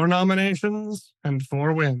of 4 nominations and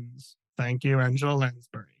 4 wins. Thank you, Angela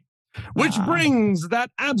Lansbury. Which brings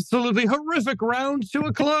that absolutely horrific round to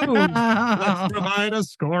a close. Let's provide a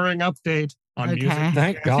scoring update on music.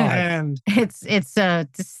 Thank God. And It's a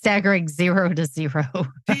staggering 0-0.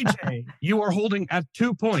 TJ, you are holding at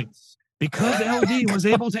 2 points. Because LD was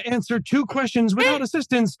able to answer 2 questions without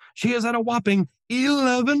assistance, she is at a whopping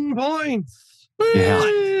 11 points.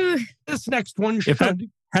 Yeah. This next one If that should.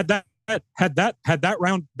 had that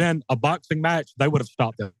round been a boxing match, they would have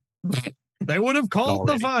stopped it. They would have called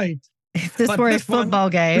the fight. If this But were a this one- football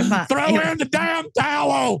game, Throw in the damn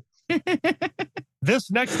towel!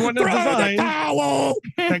 This next one is Throw the designed towel!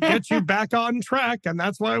 to get you back on track, and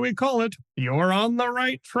that's why we call it You're on the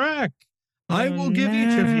Right Track. I will give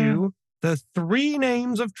each of you the 3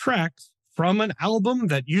 names of tracks from an album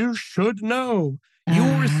that you should know. You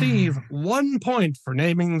will receive 1 point for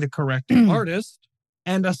naming the correct artist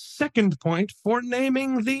and a 2nd point for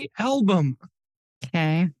naming the album.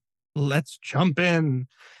 Okay. Let's jump in.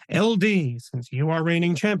 LD, since you are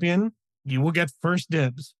reigning champion, you will get first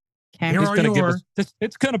dibs. Okay. Here He's are gonna give your, us this.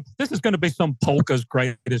 This is gonna be some polka's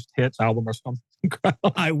greatest hits album or something.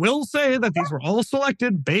 I will say that these were all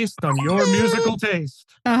selected based on your musical taste.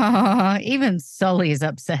 Even Sully is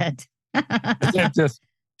upset. It's just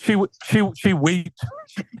she weeps. She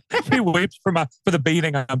weeps for the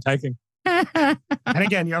beating I'm taking. And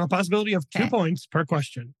again, you have a possibility of 2 points per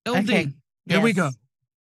question. LD, Okay. here we Yes. go.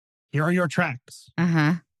 Here are your tracks.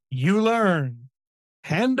 Uh-huh. You learn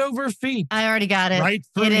Hand Over Feet. I already got it. Right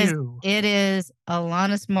for It is- you. It is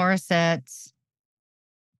Alanis Morissette's,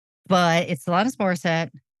 but it's Alanis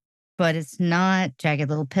Morissette, but it's not Jagged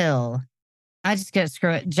Little Pill. I just gotta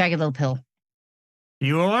screw it. Jagged Little Pill.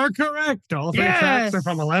 You are correct. All 3 tracks are Yes.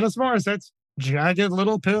 from Alanis Morissette's Jagged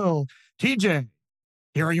Little Pill. TJ,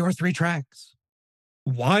 here are your 3 tracks.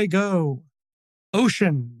 Why Go?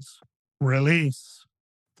 Oceans. Release.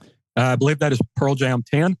 I believe that is Pearl Jam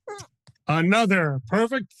 10. Another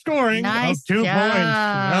perfect scoring Nice of 2 points.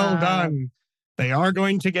 Well job. done. They are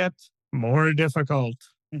going to get more difficult.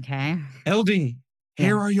 Okay. LD,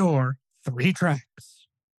 here Yeah. are your 3 tracks.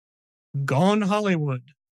 Gone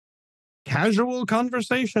Hollywood. Casual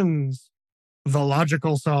Conversations. The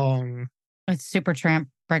Logical Song. It's Supertramp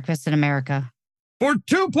Breakfast in America. For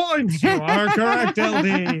 2 points, you are correct,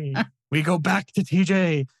 LD. We go back to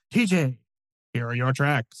TJ. TJ, here are your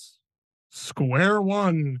tracks. Square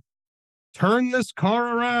One. Turn This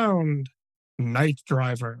Car Around. Night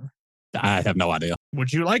Driver. I have no idea.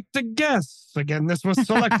 Would you like to guess? Again, this was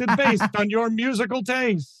selected based on your musical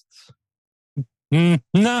tastes.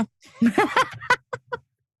 No.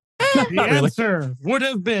 The Not really. answer would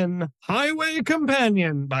have been Highway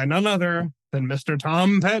Companion by none other than Mr.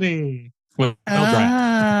 Tom Petty. Well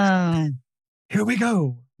draft. Oh. Here we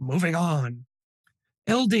go. Moving on.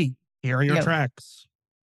 LD, here are your Yep. tracks.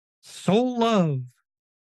 Soul Love.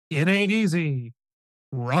 It Ain't Easy.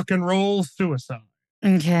 Rock and Roll Suicide.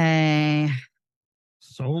 Okay.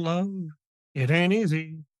 Soul Love. It Ain't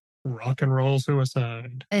Easy. Rock and Roll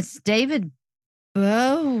Suicide. It's David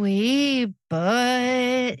Bowie,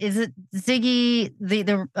 but is it Ziggy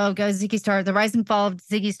Ziggy Star, the Rise and Fall of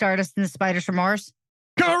Ziggy Stardust and the Spiders from Mars?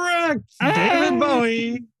 Correct! Ah. David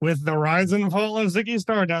Bowie with The Rise and Fall of Ziggy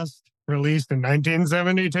Stardust, released in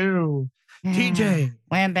 1972. TJ,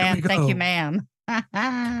 Wham bam, we thank you, go. ma'am.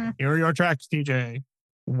 here are your tracks, TJ.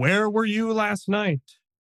 Where Were You Last Night?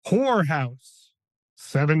 Whorehouse.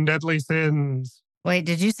 7 Deadly Sins. Wait,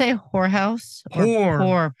 did you say whorehouse? Or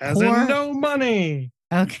Whore, as Poor? in no money.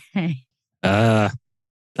 Okay. I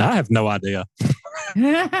have no idea.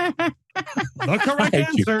 The I correct hate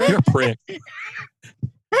you. answer You're a prick. is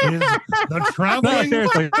The No, Traveling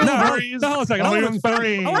seriously. No, Wilburys, hold on a second. Volume I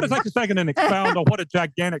 3. want to take a second and expound on what a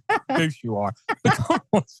gigantic douche you are.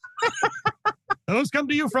 Because Those come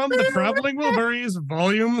to you from The Traveling Wilburys,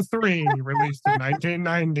 Volume 3, released in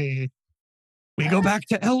 1990. We go back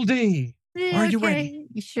to LD. Are you ready?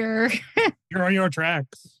 You sure? Here are your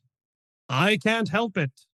tracks. I Can't Help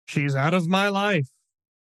It. She's Out of My Life.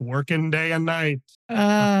 Working Day and Night.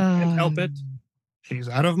 Can't help it. She's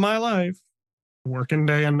Out of My Life. Working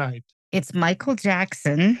Day and Night. It's Michael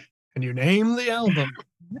Jackson. And you name the album.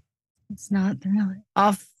 It's not really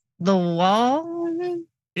Off the Wall.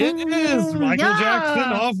 It is Michael Yeah.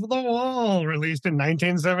 Jackson, Off the Wall, released in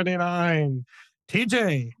 1979.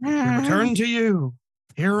 TJ, we return to you.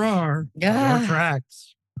 Here are your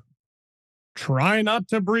tracks. Try Not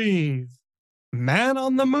to Breathe, Man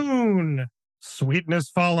on the Moon, Sweetness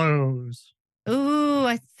Follows. Ooh,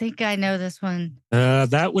 I think I know this one.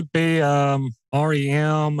 That would be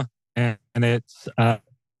REM, and it's God,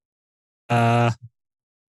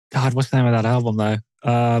 what's the name of that album though?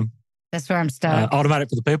 That's where I'm stuck. Automatic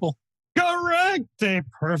for the People. Correct! A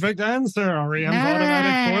perfect answer. REM's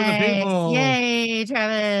Automatic for the People. Yay,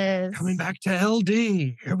 Travis. Coming back to LD.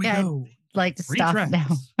 Here we Yeah, go. Like to 3 stop tracks. now.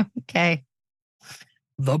 Okay.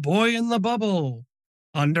 The Boy in the Bubble,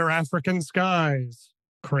 Under African Skies,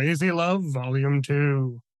 Crazy Love, Volume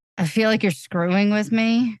 2. I feel like you're screwing with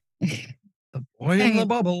me. The Boy in the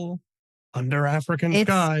Bubble, Under African It's-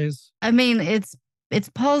 Skies. I mean, it's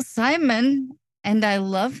Paul Simon, and I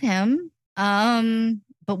love him.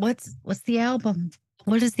 But what's the album?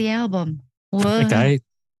 What is the album? What? I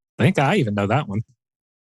think I even know that one.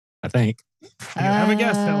 I think. Do you have a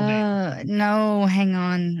guess, LD? No, hang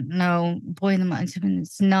on. No, Boy in the Mountain.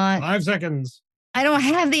 It's not. 5 seconds. I don't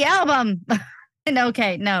have the album.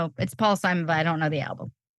 Okay, no, it's Paul Simon, but I don't know the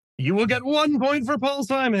album. You will get 1 point for Paul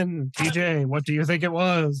Simon. TJ, what do you think it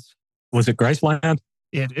was? Was it Graceland?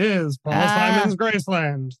 It is Paul Simon's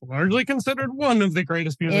Graceland, largely considered one of the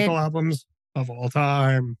greatest musical albums of all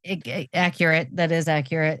time. Accurate. That is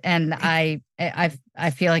accurate. And I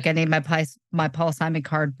feel like I need my Paul Simon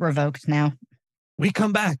card revoked now. We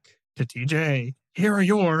come back to TJ. Here are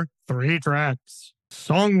your 3 tracks.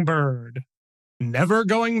 Songbird, Never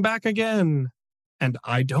Going Back Again, and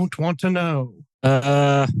I Don't Want to Know.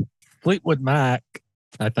 Fleetwood Mac,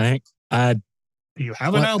 I think. Do you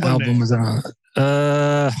have an What album name? was it on?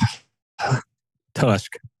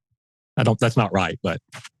 Tusk. That's not right, but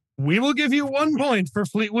We will give you 1 point for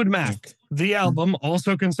Fleetwood Mac. The album,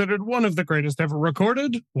 also considered one of the greatest ever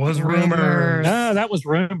recorded, was Rumors. no, that was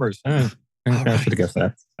Rumors. I All right. should have guessed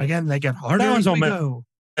that. Again, they get harder That one's as on we me. go.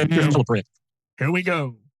 Still a brick. Here we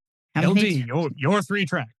go. How many- LD, your 3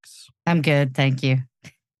 tracks. I'm good. Thank you.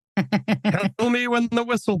 Tell Me When the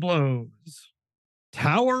Whistle Blows.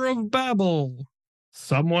 Tower of Babel.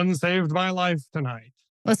 Someone Saved My Life Tonight.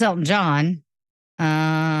 What's Elton John?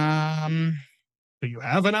 Do you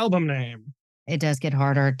have an album name? It does get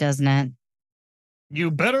harder, doesn't it?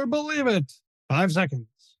 You better believe it. 5 seconds.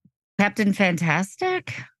 Captain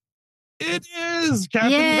Fantastic? It is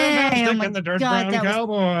Captain Yay! Fantastic Oh my and the Dirt God, Brown that was-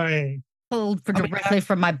 Cowboy. Pulled for Coming directly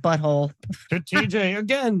from my butthole. To TJ,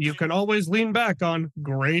 again, you can always lean back on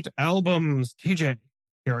great albums. TJ,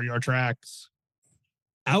 here are your tracks.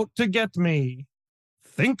 Out to Get Me.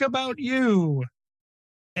 Think About You.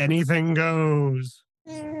 Anything Goes.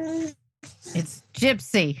 It's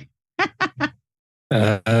Gypsy.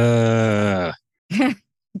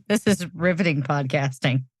 This is riveting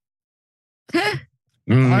podcasting. 5 I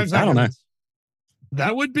don't know. seconds.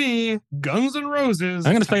 That would be Guns N' Roses.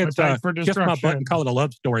 I'm going to say it's Appetite for Just My Butt Destruction. and Call It a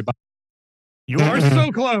Love Story. But You are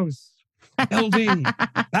so close. LD,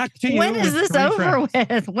 back to you. When is with this 3 over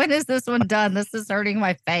tracks. with? When is this one done? This is hurting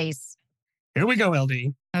my face. Here we go,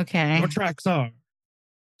 LD. Okay. Your tracks are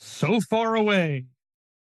So Far Away,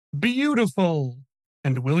 Beautiful,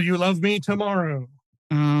 and Will You Love Me Tomorrow?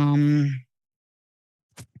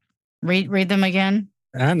 Read them again.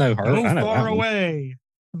 I know her. So I know Far that one. Away,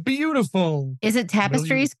 Beautiful. Is it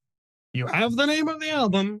Tapestries? You have the name of the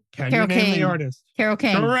album. Can Carole you name King. the artist? Carole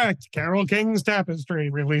King. Correct. Carole King's Tapestry,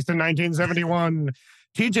 released in 1971.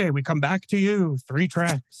 TJ, we come back to you. 3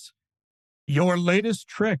 tracks. Your latest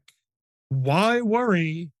trick. Why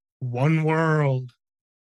Worry? One World.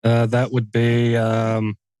 That would be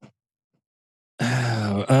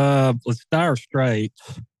let's Dire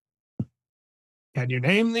Straits. Can you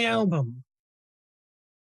name the album?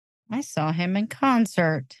 I saw him in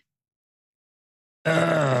concert.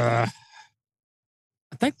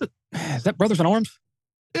 I think is that Brothers in Arms?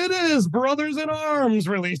 It is Brothers in Arms,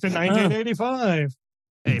 released in 1985.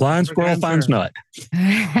 A Blind perfect Squirrel Finds answer. Nut.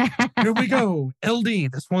 Here we go.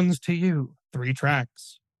 LD, this one's to you. 3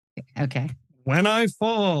 tracks. Okay. When I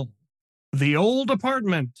Fall, The Old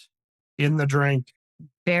Apartment, In the Drink.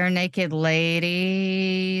 Bare Naked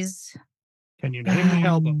Ladies. Can you name the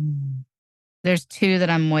album? There's 2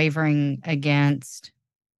 that I'm wavering against.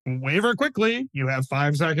 Waver quickly. You have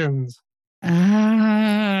 5 seconds. A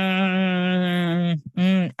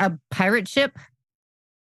pirate ship?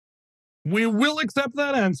 We will accept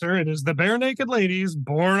that answer. It is the Bare Naked Ladies,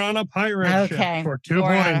 Born on a Pirate Ship, Okay. for 2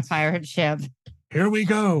 Born on a points. pirate ship. Here we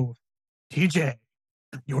go. TJ,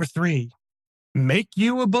 your 3. Make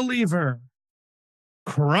You a Believer.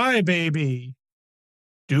 Cry Baby.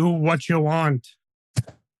 Do What You Want.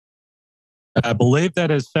 I believe that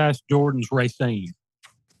is Sash Jordan's Racine.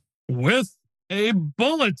 With a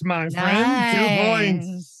bullet, my friend. 2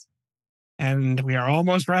 points. And we are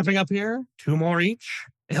almost wrapping up here. 2 more each.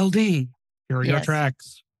 LD, here are your Yes.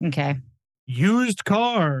 tracks. Okay. Used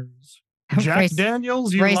Cars. Jack Ray,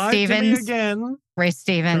 Daniels, you Ray lied to me Stevens. again. Ray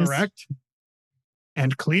Stevens. Correct.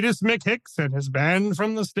 And Cletus McHicks and his band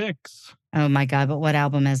from the Sticks. Oh my God, but what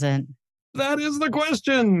album is it? That is the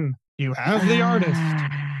question. You have the artist.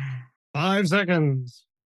 5 seconds.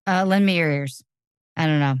 Lend me your ears. I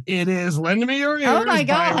don't know. It is Lend Me Your Ears Oh my by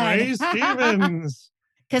God. Ray Stevens.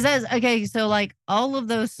 Because so like all of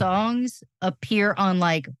those songs appear on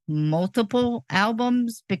like multiple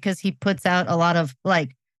albums because he puts out a lot of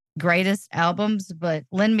like greatest albums, but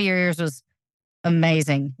Lend Me Your Ears was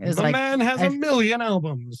amazing. It was The like, man has I a million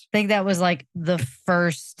albums. think that was like the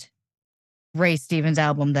first Ray Stevens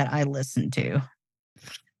album that I listened to.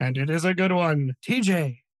 And it is a good one.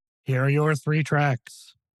 TJ, here are your 3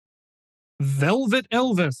 tracks. Velvet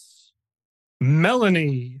Elvis.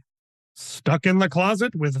 Melanie. Stuck in the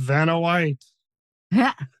Closet with Vanna White.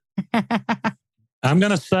 I'm going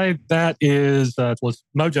to say that is was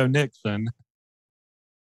Mojo Nixon.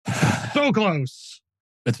 So close.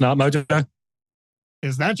 It's not Mojo.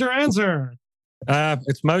 Is that your answer?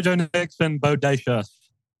 It's Mojo Nixon, Bodacious.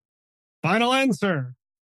 Final answer.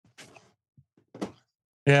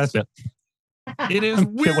 Yeah, that's it. It is Shit,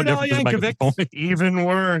 Weird what Al difference does it make at this Yankovic. point? Even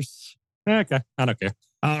worse. Okay, I don't care.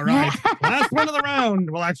 All right. Last one of the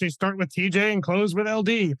round. We'll actually start with TJ and close with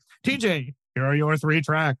LD. TJ, here are your 3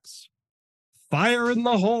 tracks. Fire in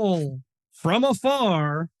the Hole. From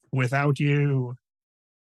Afar. Without You.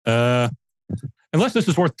 Unless this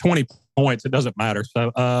is worth 20 points, it doesn't matter.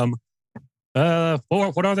 So,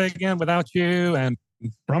 what are they again? Without You and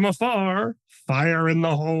From Afar. Fire in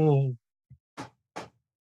the Hole.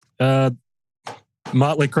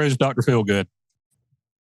 Motley Crue's Dr. Feelgood.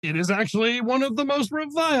 It is actually one of the most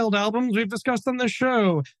reviled albums we've discussed on this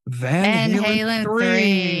show. Van Halen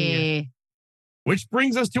 3. Which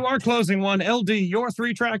brings us to our closing one. LD, your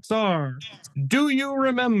 3 tracks are Do You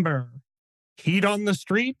Remember? Heat on the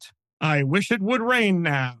Street. I Wish It Would Rain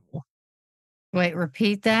Now. Wait,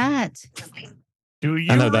 repeat that. Do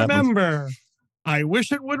you I know that one. remember? I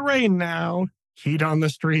Wish It Would Rain Now. Heat on the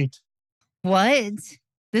Street. What?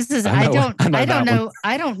 This is I know that one.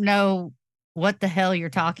 I don't know what the hell you're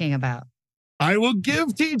talking about. I will give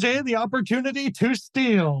TJ the opportunity to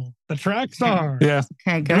steal. The tracks are Yeah,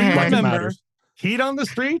 Okay, go Do You ahead. like it remember? matters. Heat on the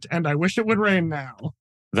Street and I Wish It Would Rain Now.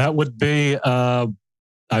 That would be, I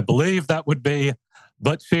believe that would be,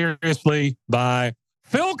 But Seriously by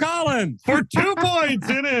Phil Collins. For 2 points,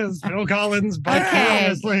 it is Phil Collins, but Okay.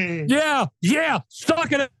 seriously. Yeah,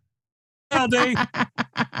 suck it, LD.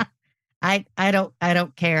 I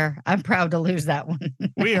don't care. I'm proud to lose that one.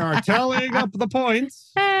 We are tallying up the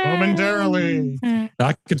points momentarily.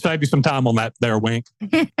 I could save you some time on that there, Wink.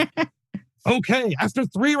 Okay, after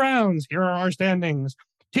 3 rounds, here are our standings.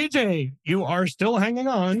 TJ, you are still hanging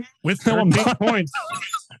on with No, I'm 13 not. points.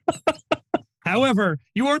 However,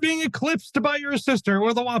 you are being eclipsed by your sister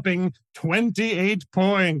with a whopping 28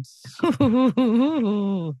 points.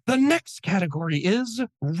 The next category is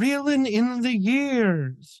Reelin' in the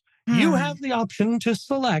Years. You have the option to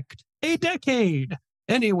select a decade,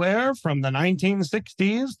 anywhere from the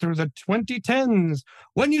 1960s through the 2010s.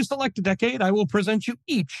 When you select a decade, I will present you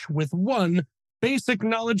each with 1 basic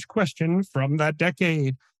knowledge question from that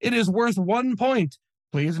decade. It is worth 1 point.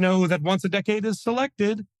 Please know that once a decade is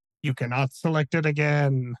selected, you cannot select it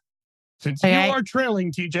again. Since Okay. you are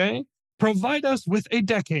trailing, TJ, provide us with a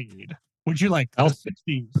decade. Would you like the I'll-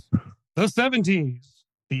 60s, the 70s,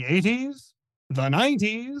 the 80s, the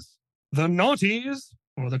 90s, the noughties,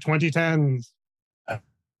 or the 2010s?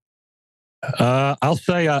 I'll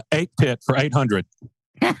say 8-tit for 800.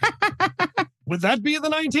 Would that be the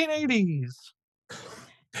 1980s?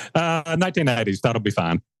 1980s, that'll be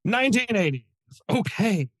fine. 1980s.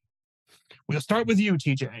 Okay. We'll start with you,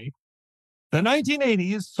 TJ. The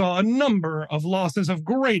 1980s saw a number of losses of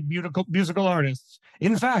great musical artists.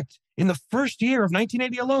 In fact, in the first year of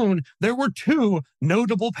 1980 alone, there were 2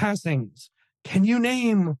 notable passings. Can you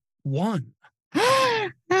name 1?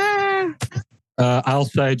 I'll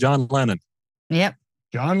say John Lennon. Yep.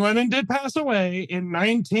 John Lennon did pass away in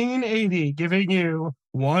 1980, giving you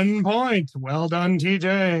 1 point. Well done,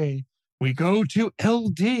 TJ. We go to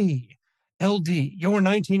LD. LD, your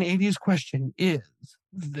 1980s question is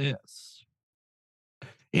this.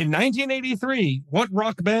 In 1983, what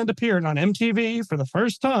rock band appeared on MTV for the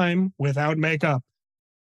first time without makeup?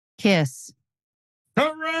 Kiss.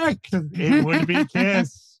 Correct. It would be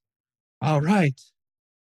Kiss. All right.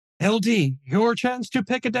 LD, your chance to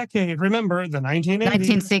pick a decade. Remember, the 1980s.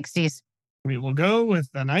 1960s. We will go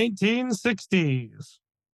with the 1960s.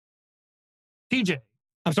 TJ,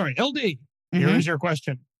 I'm sorry, LD, here's your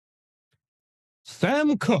question.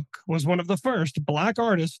 Sam Cooke was one of the first Black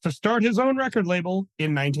artists to start his own record label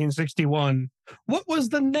in 1961. What was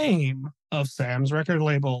the name of Sam's record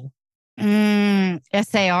label?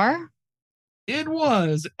 SAR? It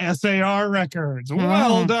was SAR Records.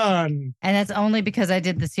 Well done. And that's only because I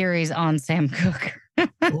did the series on Sam Cooke.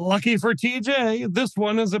 Lucky for TJ, this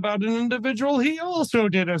one is about an individual he also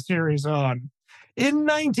did a series on. In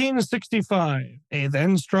 1965, a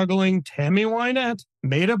then struggling Tammy Wynette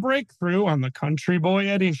made a breakthrough on the Country Boy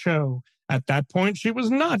Eddie show. At that point, she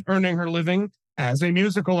was not earning her living as a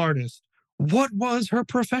musical artist. What was her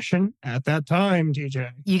profession at that time,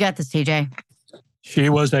 TJ? You got this, TJ. She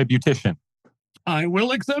was a beautician. I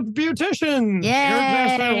will accept beautician. Yay!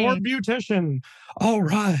 Hairdresser or beautician. All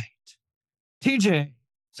right. TJ,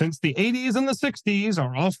 since the 80s and the 60s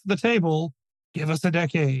are off the table, give us a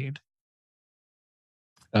decade.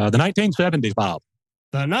 The 1970s, Bob.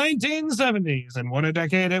 The 1970s, and what a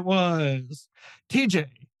decade it was. TJ,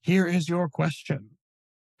 here is your question.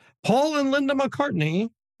 Paul and Linda McCartney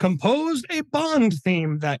composed a Bond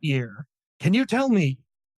theme that year. Can you tell me,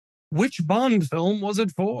 which Bond film was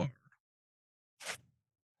it for?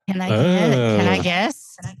 Can I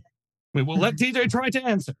guess? We will let TJ try to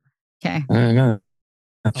answer. Okay.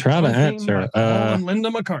 I'll try to Bond theme answer. by Paul and Linda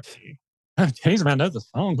McCartney. Jeez, man, I know the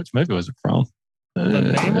song. Which movie was it from? The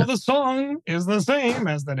name of the song is the same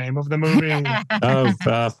as the name of the movie. Live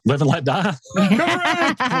and Let Die.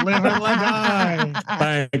 Correct! Live and Let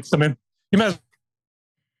Die. Thanks. I mean, you might as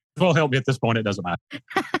well help me at this point. It doesn't matter.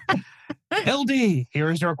 LD,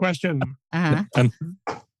 here is your question.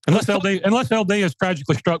 Unless LD is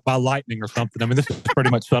tragically struck by lightning or something. I mean, this is pretty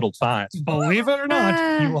much settled science. Believe it or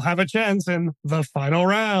not, you will have a chance in the final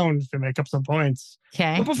round to make up some points.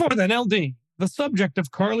 Okay. But before then, LD, the subject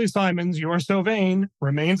of Carly Simon's You're So Vain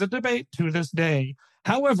remains a debate to this day.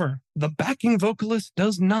 However, the backing vocalist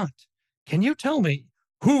does not. Can you tell me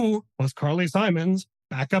who was Carly Simon's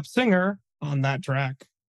backup singer on that track?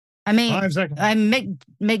 I mean, 5 seconds.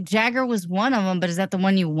 Mick Jagger was one of them, but is that the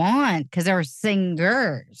one you want? Because there were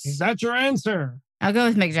singers. Is that your answer? I'll go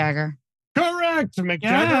with Mick Jagger. Correct. Mick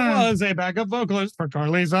Jagger was a backup vocalist for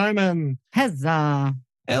Carly Simon. Huzzah.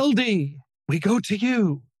 LD, we go to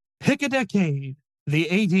you. Pick a decade. The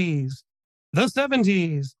 80s, the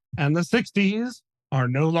 70s, and the 60s are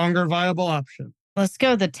no longer viable options. Let's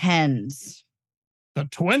go the 10s. The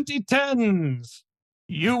 2010s.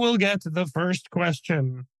 You will get the first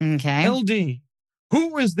question. Okay. LD,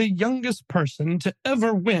 who is the youngest person to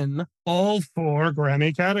ever win all 4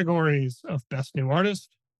 Grammy categories of Best New Artist,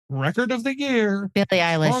 Record of the Year? Billie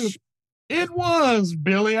Eilish. It was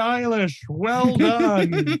Billie Eilish. Well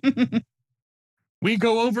done. We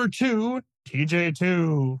go over to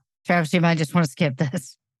TJ2. Travis, you might just want to skip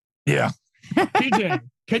this. Yeah. TJ,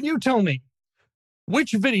 can you tell me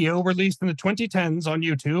which video released in the 2010s on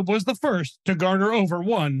YouTube was the first to garner over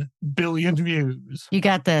 1 billion views? You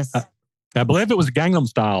got this. I believe it was Gangnam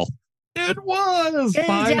Style. It was! Good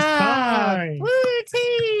 5 job. times. Woo,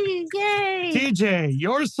 T! Yay! TJ,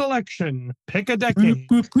 your selection. Pick a decade.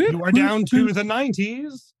 You are down to the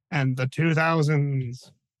 90s and the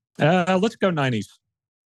 2000s. Let's go 90s.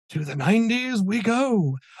 To the 90s we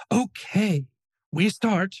go. Okay, we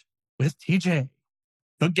start with TJ.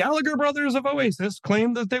 The Gallagher brothers of Oasis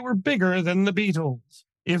claimed that they were bigger than the Beatles.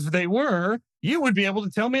 If they were, you would be able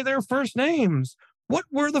to tell me their first names. What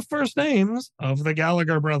were the first names of the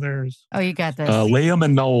Gallagher brothers? Oh, you got this. Liam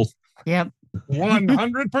and Noel. Yep.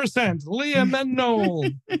 100% Liam and Noel.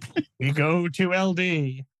 We go to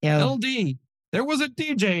LD. Yo. LD, there was a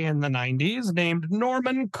DJ in the 90s named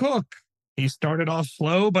Norman Cook. He started off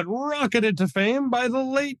slow, but rocketed to fame by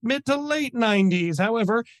the mid to late 90s.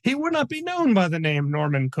 However, he would not be known by the name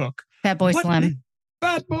Norman Cook. Fat Boy Slim.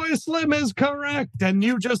 Fat Boy Slim is correct, and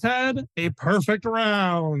you just had a perfect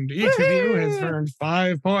round. Each of you has earned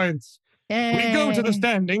 5 points. Yay. We go to the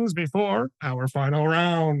standings before our final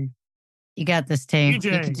round. You got this, T.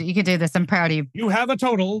 TJ. You can do this. I'm proud of you. You have a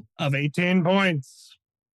total of 18 points.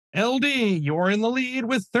 LD, you're in the lead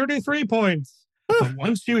with 33 points. But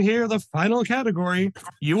once you hear the final category,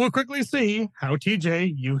 you will quickly see how,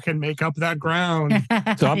 TJ, you can make up that ground.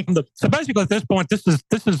 So basically, at this point, this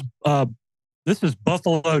is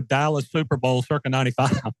Buffalo Dallas Super Bowl circa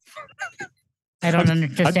 '95. I don't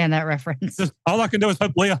understand that reference. All I can do is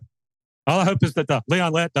hope Leon. All I hope is that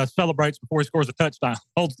Leon Lett celebrates before he scores a touchdown,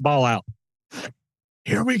 holds the ball out.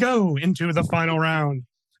 Here we go into the final round.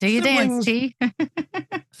 Do you dance, Siblings- T?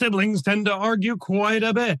 Siblings tend to argue quite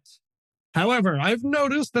a bit. However, I've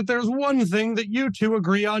noticed that there's one thing that you two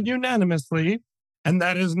agree on unanimously, and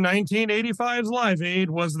that is 1985's Live Aid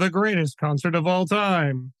was the greatest concert of all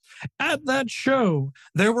time. At that show,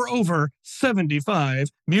 there were over 75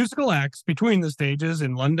 musical acts between the stages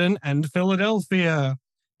in London and Philadelphia.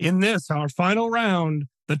 In this, our final round,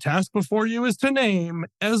 the task before you is to name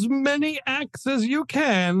as many acts as you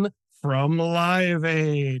can from Live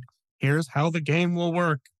Aid. Here's how the game will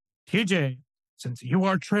work. TJ, since you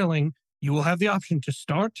are trailing, you will have the option to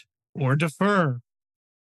start or defer.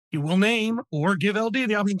 You will name or give LD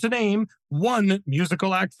the option to name one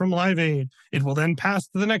musical act from Live Aid. It will then pass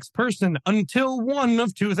to the next person until one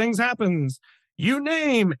of two things happens. You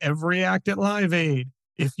name every act at Live Aid.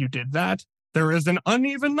 If you did that, there is an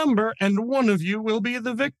uneven number and one of you will be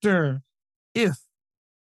the victor. If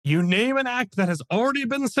you name an act that has already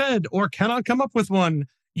been said or cannot come up with one,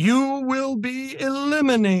 you will be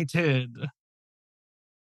eliminated.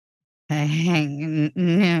 No,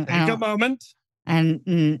 Take a moment. I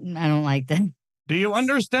don't like that. Do you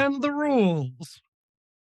understand the rules?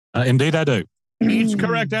 Indeed, I do. Each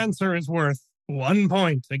correct answer is worth 1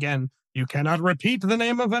 point. Again, you cannot repeat the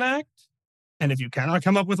name of an act. And if you cannot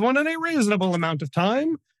come up with one in a reasonable amount of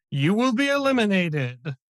time, you will be eliminated.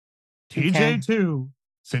 Okay. TJ2,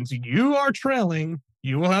 since you are trailing,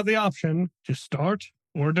 you will have the option to start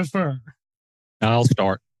or defer. I'll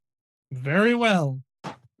start. Very well.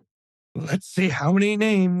 Let's see how many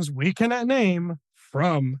names we can name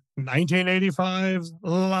from 1985's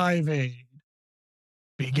Live Aid.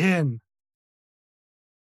 Begin.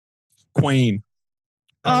 Queen.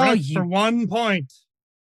 Oh, Correct you- for 1 point.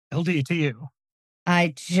 LD to you.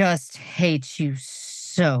 I just hate you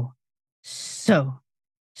so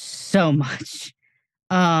much.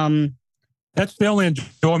 That's the only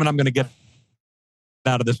enjoyment I'm going to get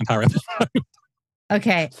out of this entire episode.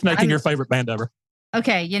 Okay. Snaking I'm- your favorite band ever.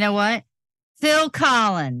 Okay, you know what? Phil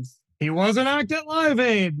Collins. He was an act at Live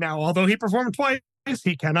Aid. Now, although he performed twice,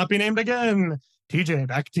 he cannot be named again. TJ,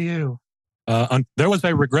 back to you. There was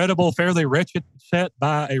a regrettable, fairly wretched set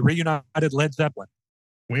by a reunited Led Zeppelin.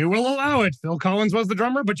 We will allow it. Phil Collins was the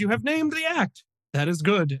drummer, but you have named the act. That is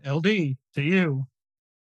good. LD, to you.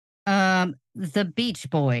 The Beach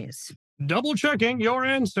Boys. Double checking your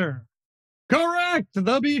answer. Correct.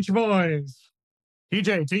 The Beach Boys.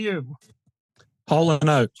 TJ, to you. Hall &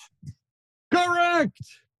 Oates. Correct.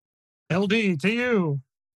 LD, to you.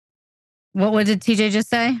 What did TJ just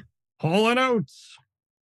say? Hall & Oates.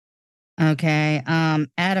 Okay.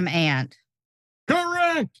 Adam Ant.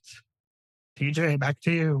 Correct. TJ, back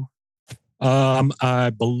to you. I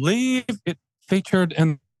believe it featured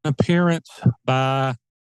an appearance by,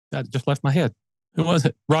 that just left my head. Who was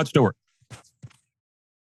it? Rod Stewart.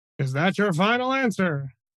 Is that your final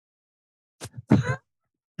answer?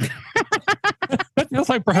 That feels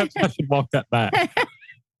like perhaps I should walk that back.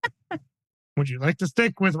 Would you like to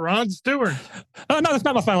stick with Rod Stewart? Oh, no, that's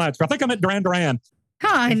not my final answer. I think I meant Duran Duran.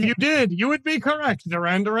 Huh, If you did, you would be correct.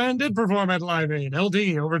 Duran Duran did perform at Live Aid.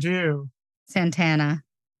 LD, over to you. Santana.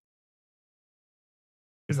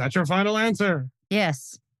 Is that your final answer?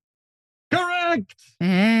 Yes. Correct. Eh.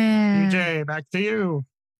 TJ, back to you.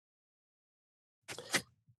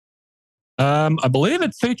 I believe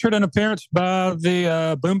it featured an appearance by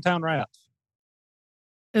the Boomtown Rats.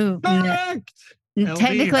 Ooh, no. Correct. LD,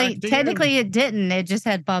 Technically, back to you. it didn't. It just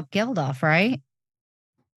had Bob Geldof, right?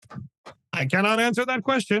 I cannot answer that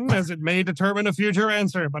question as it may determine a future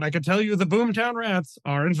answer, but I can tell you the Boomtown Rats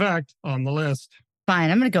are in fact on the list. Fine.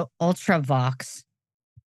 I'm gonna go Ultravox.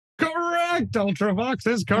 Correct. Ultravox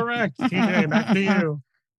is correct. TJ, back to you.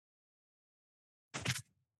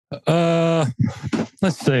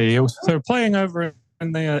 Let's see. They're playing over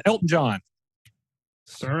in the Elton John.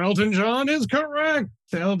 Sir Elton John is correct.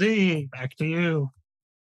 LD, back to you.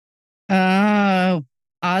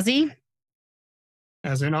 Ozzy.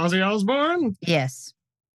 As in Ozzy Osbourne? Yes.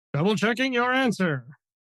 Double checking your answer.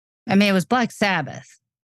 I mean, it was Black Sabbath,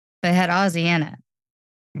 but it had Ozzy in it.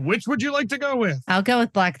 Which would you like to go with? I'll go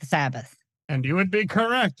with Black Sabbath. And you would be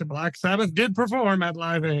correct. Black Sabbath did perform at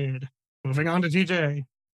Live Aid. Moving on to TJ.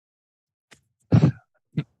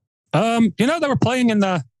 They were playing in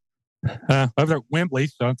the over at Wembley,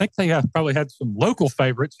 so I think they probably had some local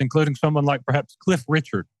favorites, including someone like perhaps Cliff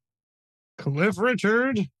Richard. Cliff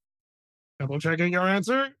Richard. Double checking your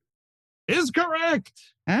answer. Is correct.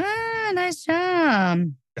 Ah, nice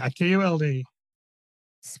job. Back to you, LD.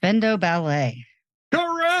 Spendo Ballet.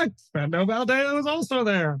 Correct. Spendo Ballet was also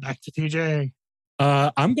there. Back to TJ.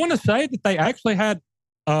 I'm going to say that they actually had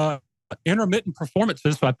intermittent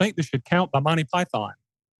performances, so I think this should count by Monty Python.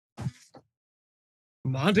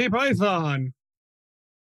 Monty Python.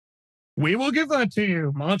 We will give that to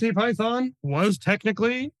you. Monty Python was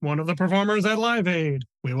technically one of the performers at Live Aid.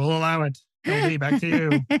 We will allow it. LD, back to you.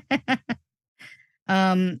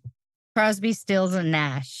 Crosby, Stills, and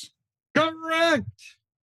Nash. Correct.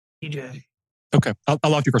 TJ. Okay, I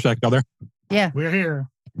lost you for a second. Are there? Yeah. We're here.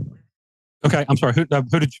 Okay, I'm sorry. Who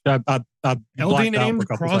did you? I LD named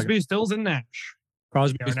Crosby, Stills, and Nash.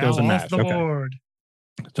 Crosby, They are Stills, now and off Nash. the Okay, board.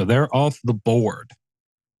 so they're off the board.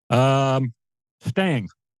 Sting.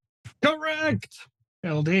 Correct.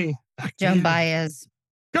 LD. Back to Joan you. Baez.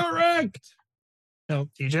 Correct.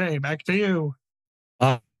 TJ, back to you.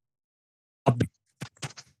 Can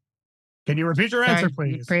you repeat your answer,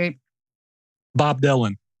 please? Bob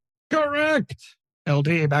Dylan. Correct.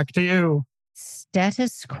 LD, back to you.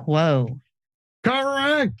 Status Quo.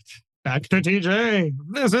 Correct. Back to TJ.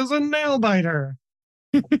 This is a nail biter.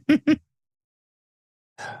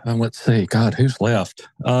 Let's see. God, who's left?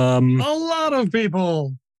 A lot of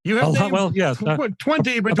people. You have named well, yes.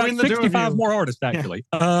 20 between the two of 65 you. more artists, actually.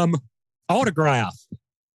 Autograph.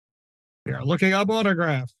 We are looking up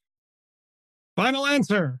autograph. Final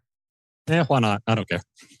answer. Yeah, why not? I don't care.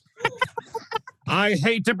 I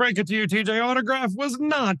hate to break it to you, TJ. Autograph was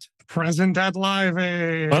not present at Live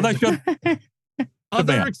Aid. Well, they should.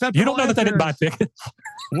 Other acceptable You don't know that they didn't buy answers tickets.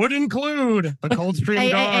 would include the Coldstream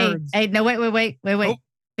Guards. Hey, no, wait. Oh.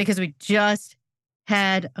 Because we just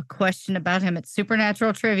had a question about him at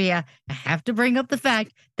Supernatural Trivia. I have to bring up the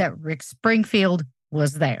fact that Rick Springfield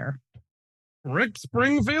was there. Rick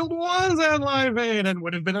Springfield was at Live Aid and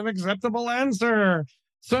would have been an acceptable answer.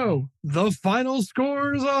 So the final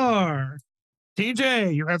scores are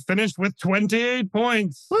TJ, you have finished with 28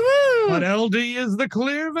 points. Woo! But LD is the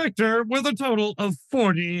clear victor with a total of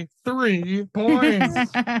 43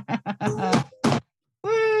 points.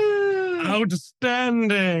 Woo!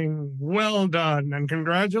 Outstanding. Well done. And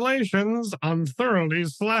congratulations on thoroughly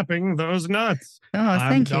slapping those nuts. Oh, I'm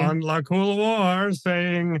thank you. Don LaCouloir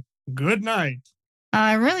saying good night.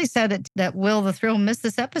 I'm really sad that Will the Thrill missed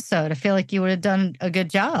this episode. I feel like you would have done a good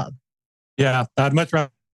job. Yeah, I'd much rather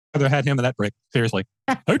had him than that prick. Seriously.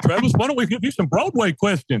 Hey, Travis, why don't we give you some Broadway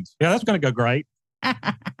questions? Yeah, that's going to go great.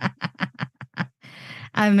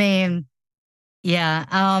 I mean, yeah.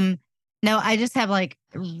 No, I just have like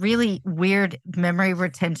really weird memory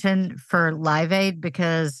retention for Live Aid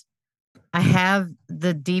because I have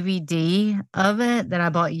the DVD of it that I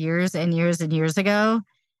bought years and years and years ago.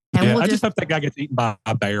 And Yeah, we'll I just hope that guy gets eaten by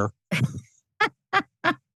a bear.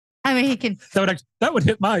 I mean, he can. That would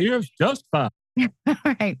hit my ears just fine. All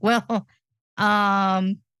right. Well,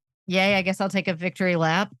 yeah, I guess I'll take a victory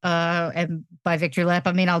lap. And by victory lap,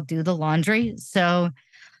 I mean I'll do the laundry. So,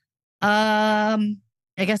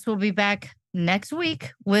 I guess we'll be back next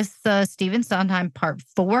week with Stephen Sondheim Part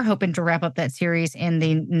 4, hoping to wrap up that series in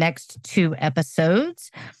the next 2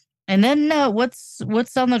 episodes. And then what's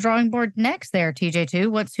on the drawing board next there,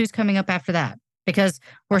 TJ2? Who's coming up after that? Because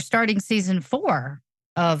we're starting season 4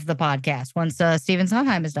 of the podcast once Stephen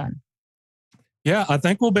Sondheim is done. Yeah, I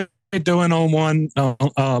think we'll be doing on one,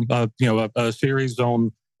 a series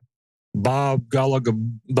on Bob Gallagher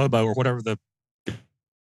or whatever the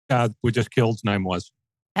guy we just killed's name was.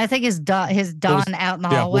 I think his Don out in the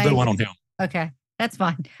hallway. We'll do one on him. Okay, that's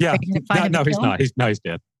fine. Yeah, no, he's not. He's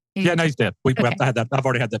dead. He's dead. We have to have that. I've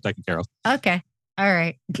already had that taken care of. Okay, all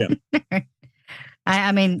right. Yeah.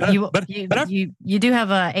 I mean, you do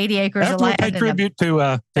have 80 acres of land. After we pay tribute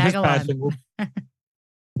to his passing.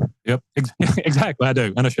 Yep, exactly. I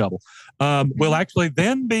do, and a shovel. We'll actually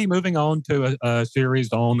then be moving on to a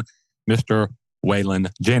series on Mr. Waylon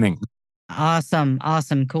Jennings. Awesome.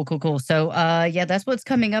 Cool. So, that's what's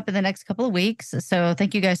coming up in the next couple of weeks. So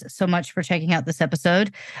thank you guys so much for checking out this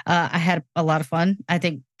episode. I had a lot of fun. I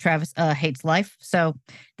think Travis hates life. So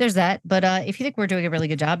there's that. But if you think we're doing a really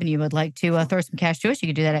good job and you would like to throw some cash to us, you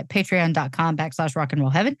can do that at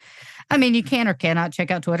patreon.com/rockandrollheaven. I mean, you can or cannot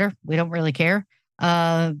check out Twitter. We don't really care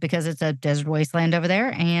because it's a desert wasteland over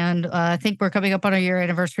there. And I think we're coming up on our year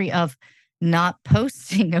anniversary of not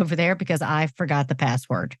posting over there because I forgot the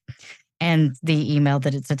password and the email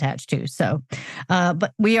that it's attached to. So,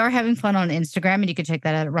 but we are having fun on Instagram, and you can check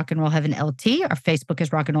that out at Rock and Roll Heaven LT. Our Facebook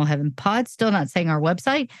is Rock and Roll Heaven Pod. Still not saying our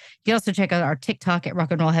website. You can also check out our TikTok at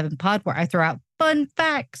Rock and Roll Heaven Pod, where I throw out fun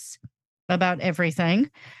facts about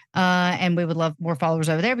everything. And we would love more followers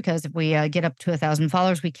over there because if we get up to 1,000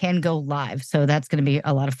 followers, we can go live. So that's going to be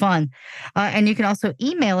a lot of fun. And you can also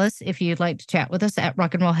email us if you'd like to chat with us at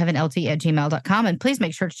rockandrollheavenlt@gmail.com. And please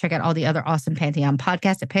make sure to check out all the other awesome Pantheon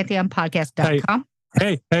podcasts at pantheonpodcast.com.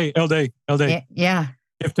 Hey, LD. Yeah.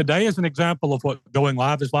 If today is an example of what going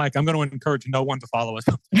live is like, I'm going to encourage no one to follow us.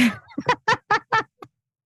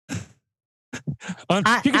 You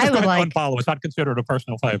can I just go ahead would and unfollow us. I'd consider it a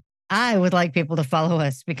personal favor. I would like people to follow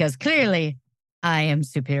us because clearly I am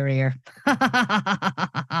superior. All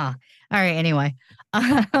right. Anyway,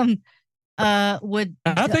 would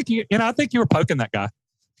I think I think you were poking that guy.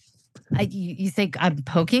 you think I'm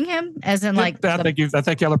poking him as in like? I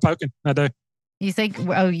think y'all are poking. I do. You think?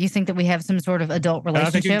 Oh, you think that we have some sort of adult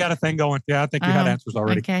relationship? I think you got a thing going. Yeah, I think you had answers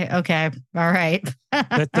already. Okay. All right.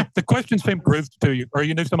 The questions seemed grooved to you, or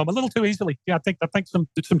you knew some of them a little too easily. Yeah, I think some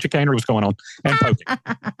chicanery was going on and poking.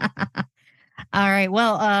 All right.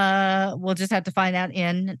 Well, we'll just have to find out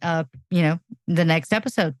in the next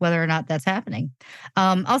episode whether or not that's happening.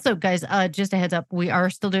 Also, guys, just a heads up, we are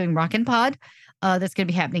still doing Rockin' Pod. That's going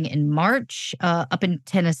to be happening in March up in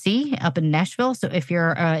Tennessee, up in Nashville. So if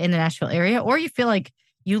you're in the Nashville area, or you feel like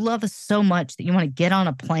you love us so much that you want to get on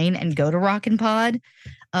a plane and go to Rockin' Pod,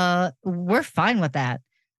 we're fine with that.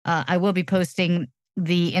 I will be posting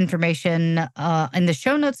the information in the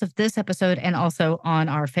show notes of this episode and also on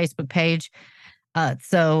our Facebook page.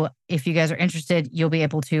 So if you guys are interested, you'll be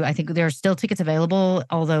able to. I think there are still tickets available,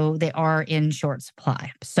 although they are in short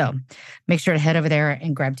supply. So make sure to head over there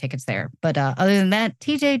and grab tickets there. But other than that,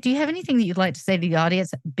 TJ, do you have anything that you'd like to say to the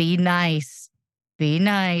audience? Be nice. Be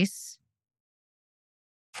nice.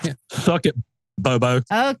 Yeah. Suck it, Bobo.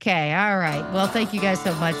 Okay. All right. Well, thank you guys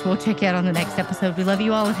so much. We'll check you out on the next episode. We love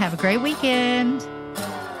you all and have a great weekend.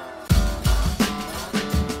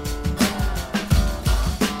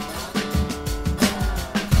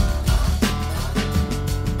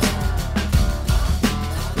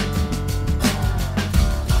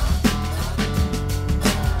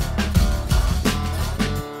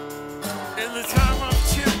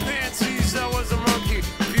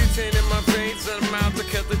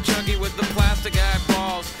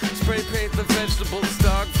 Vegetables,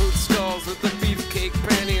 dog food skulls with the beefcake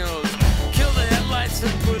pantyhose. Kill the headlights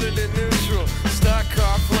and put it in neutral. Stock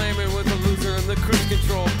car flaming with the loser and the cruise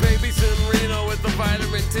control. Babies in Reno with the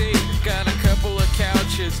vitamin D. Got a couple of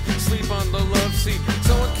couches, sleep on the love seat.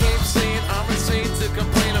 Someone came saying I'm insane to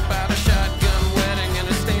complain about a shotgun wedding and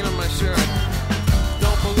a stain on my shirt.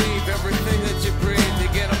 Don't believe everything that you breathe. You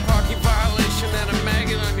get a parking violation and a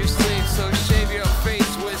maggot on your sleeve. So shave your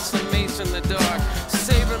face with some mace in the dark.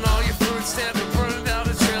 Saving all your food stamps and burning down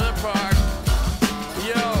the trailer park.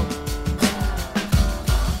 Yo,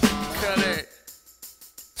 cut it.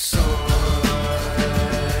 So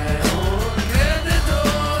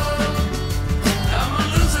I'm a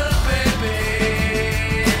loser, baby.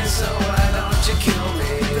 So why don't you kill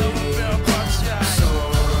me? Double bell box shot. So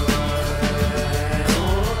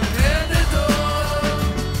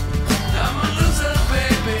I'm a loser,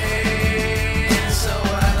 baby. So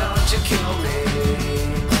why don't you kill me?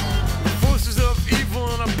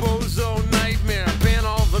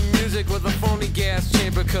 With a phony gas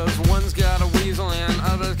chamber, cause one's got a weasel and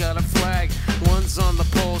other's got a flag. One's on the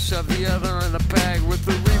pole, shove the other in the bag. With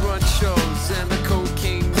the rerun shows and the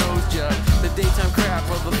cocaine nose job, the daytime crap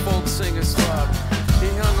of the folk singer slub. He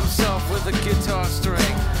hung himself with a guitar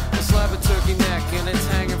string, a slab of turkey neck, and it's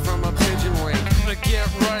hanging from a pigeon wing. But get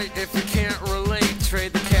right if you can't relate.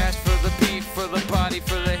 Trade the cash for the beat, for the body,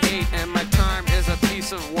 for the hate. And my time is a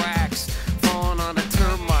piece of wax falling on a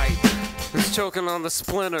termite. It's choking on the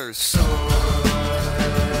splinters. So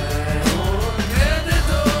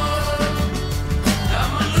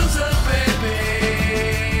I'm a loser,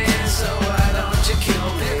 baby. So why don't you kill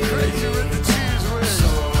me? Get crazy with the cheese whiz. So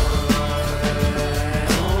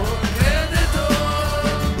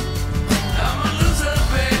I'm a loser,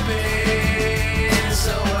 baby.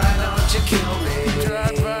 So why don't you kill me?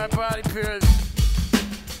 Drive-by body pierce.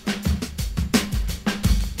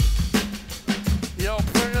 Yo,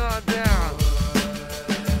 bring it on down.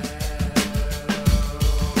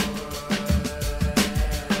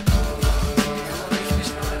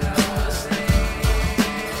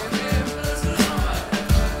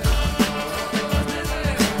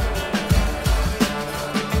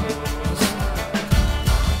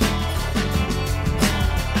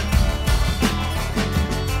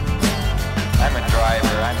 I'm a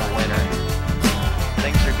driver, I'm a winner.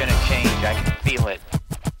 Things are gonna change, I can feel it.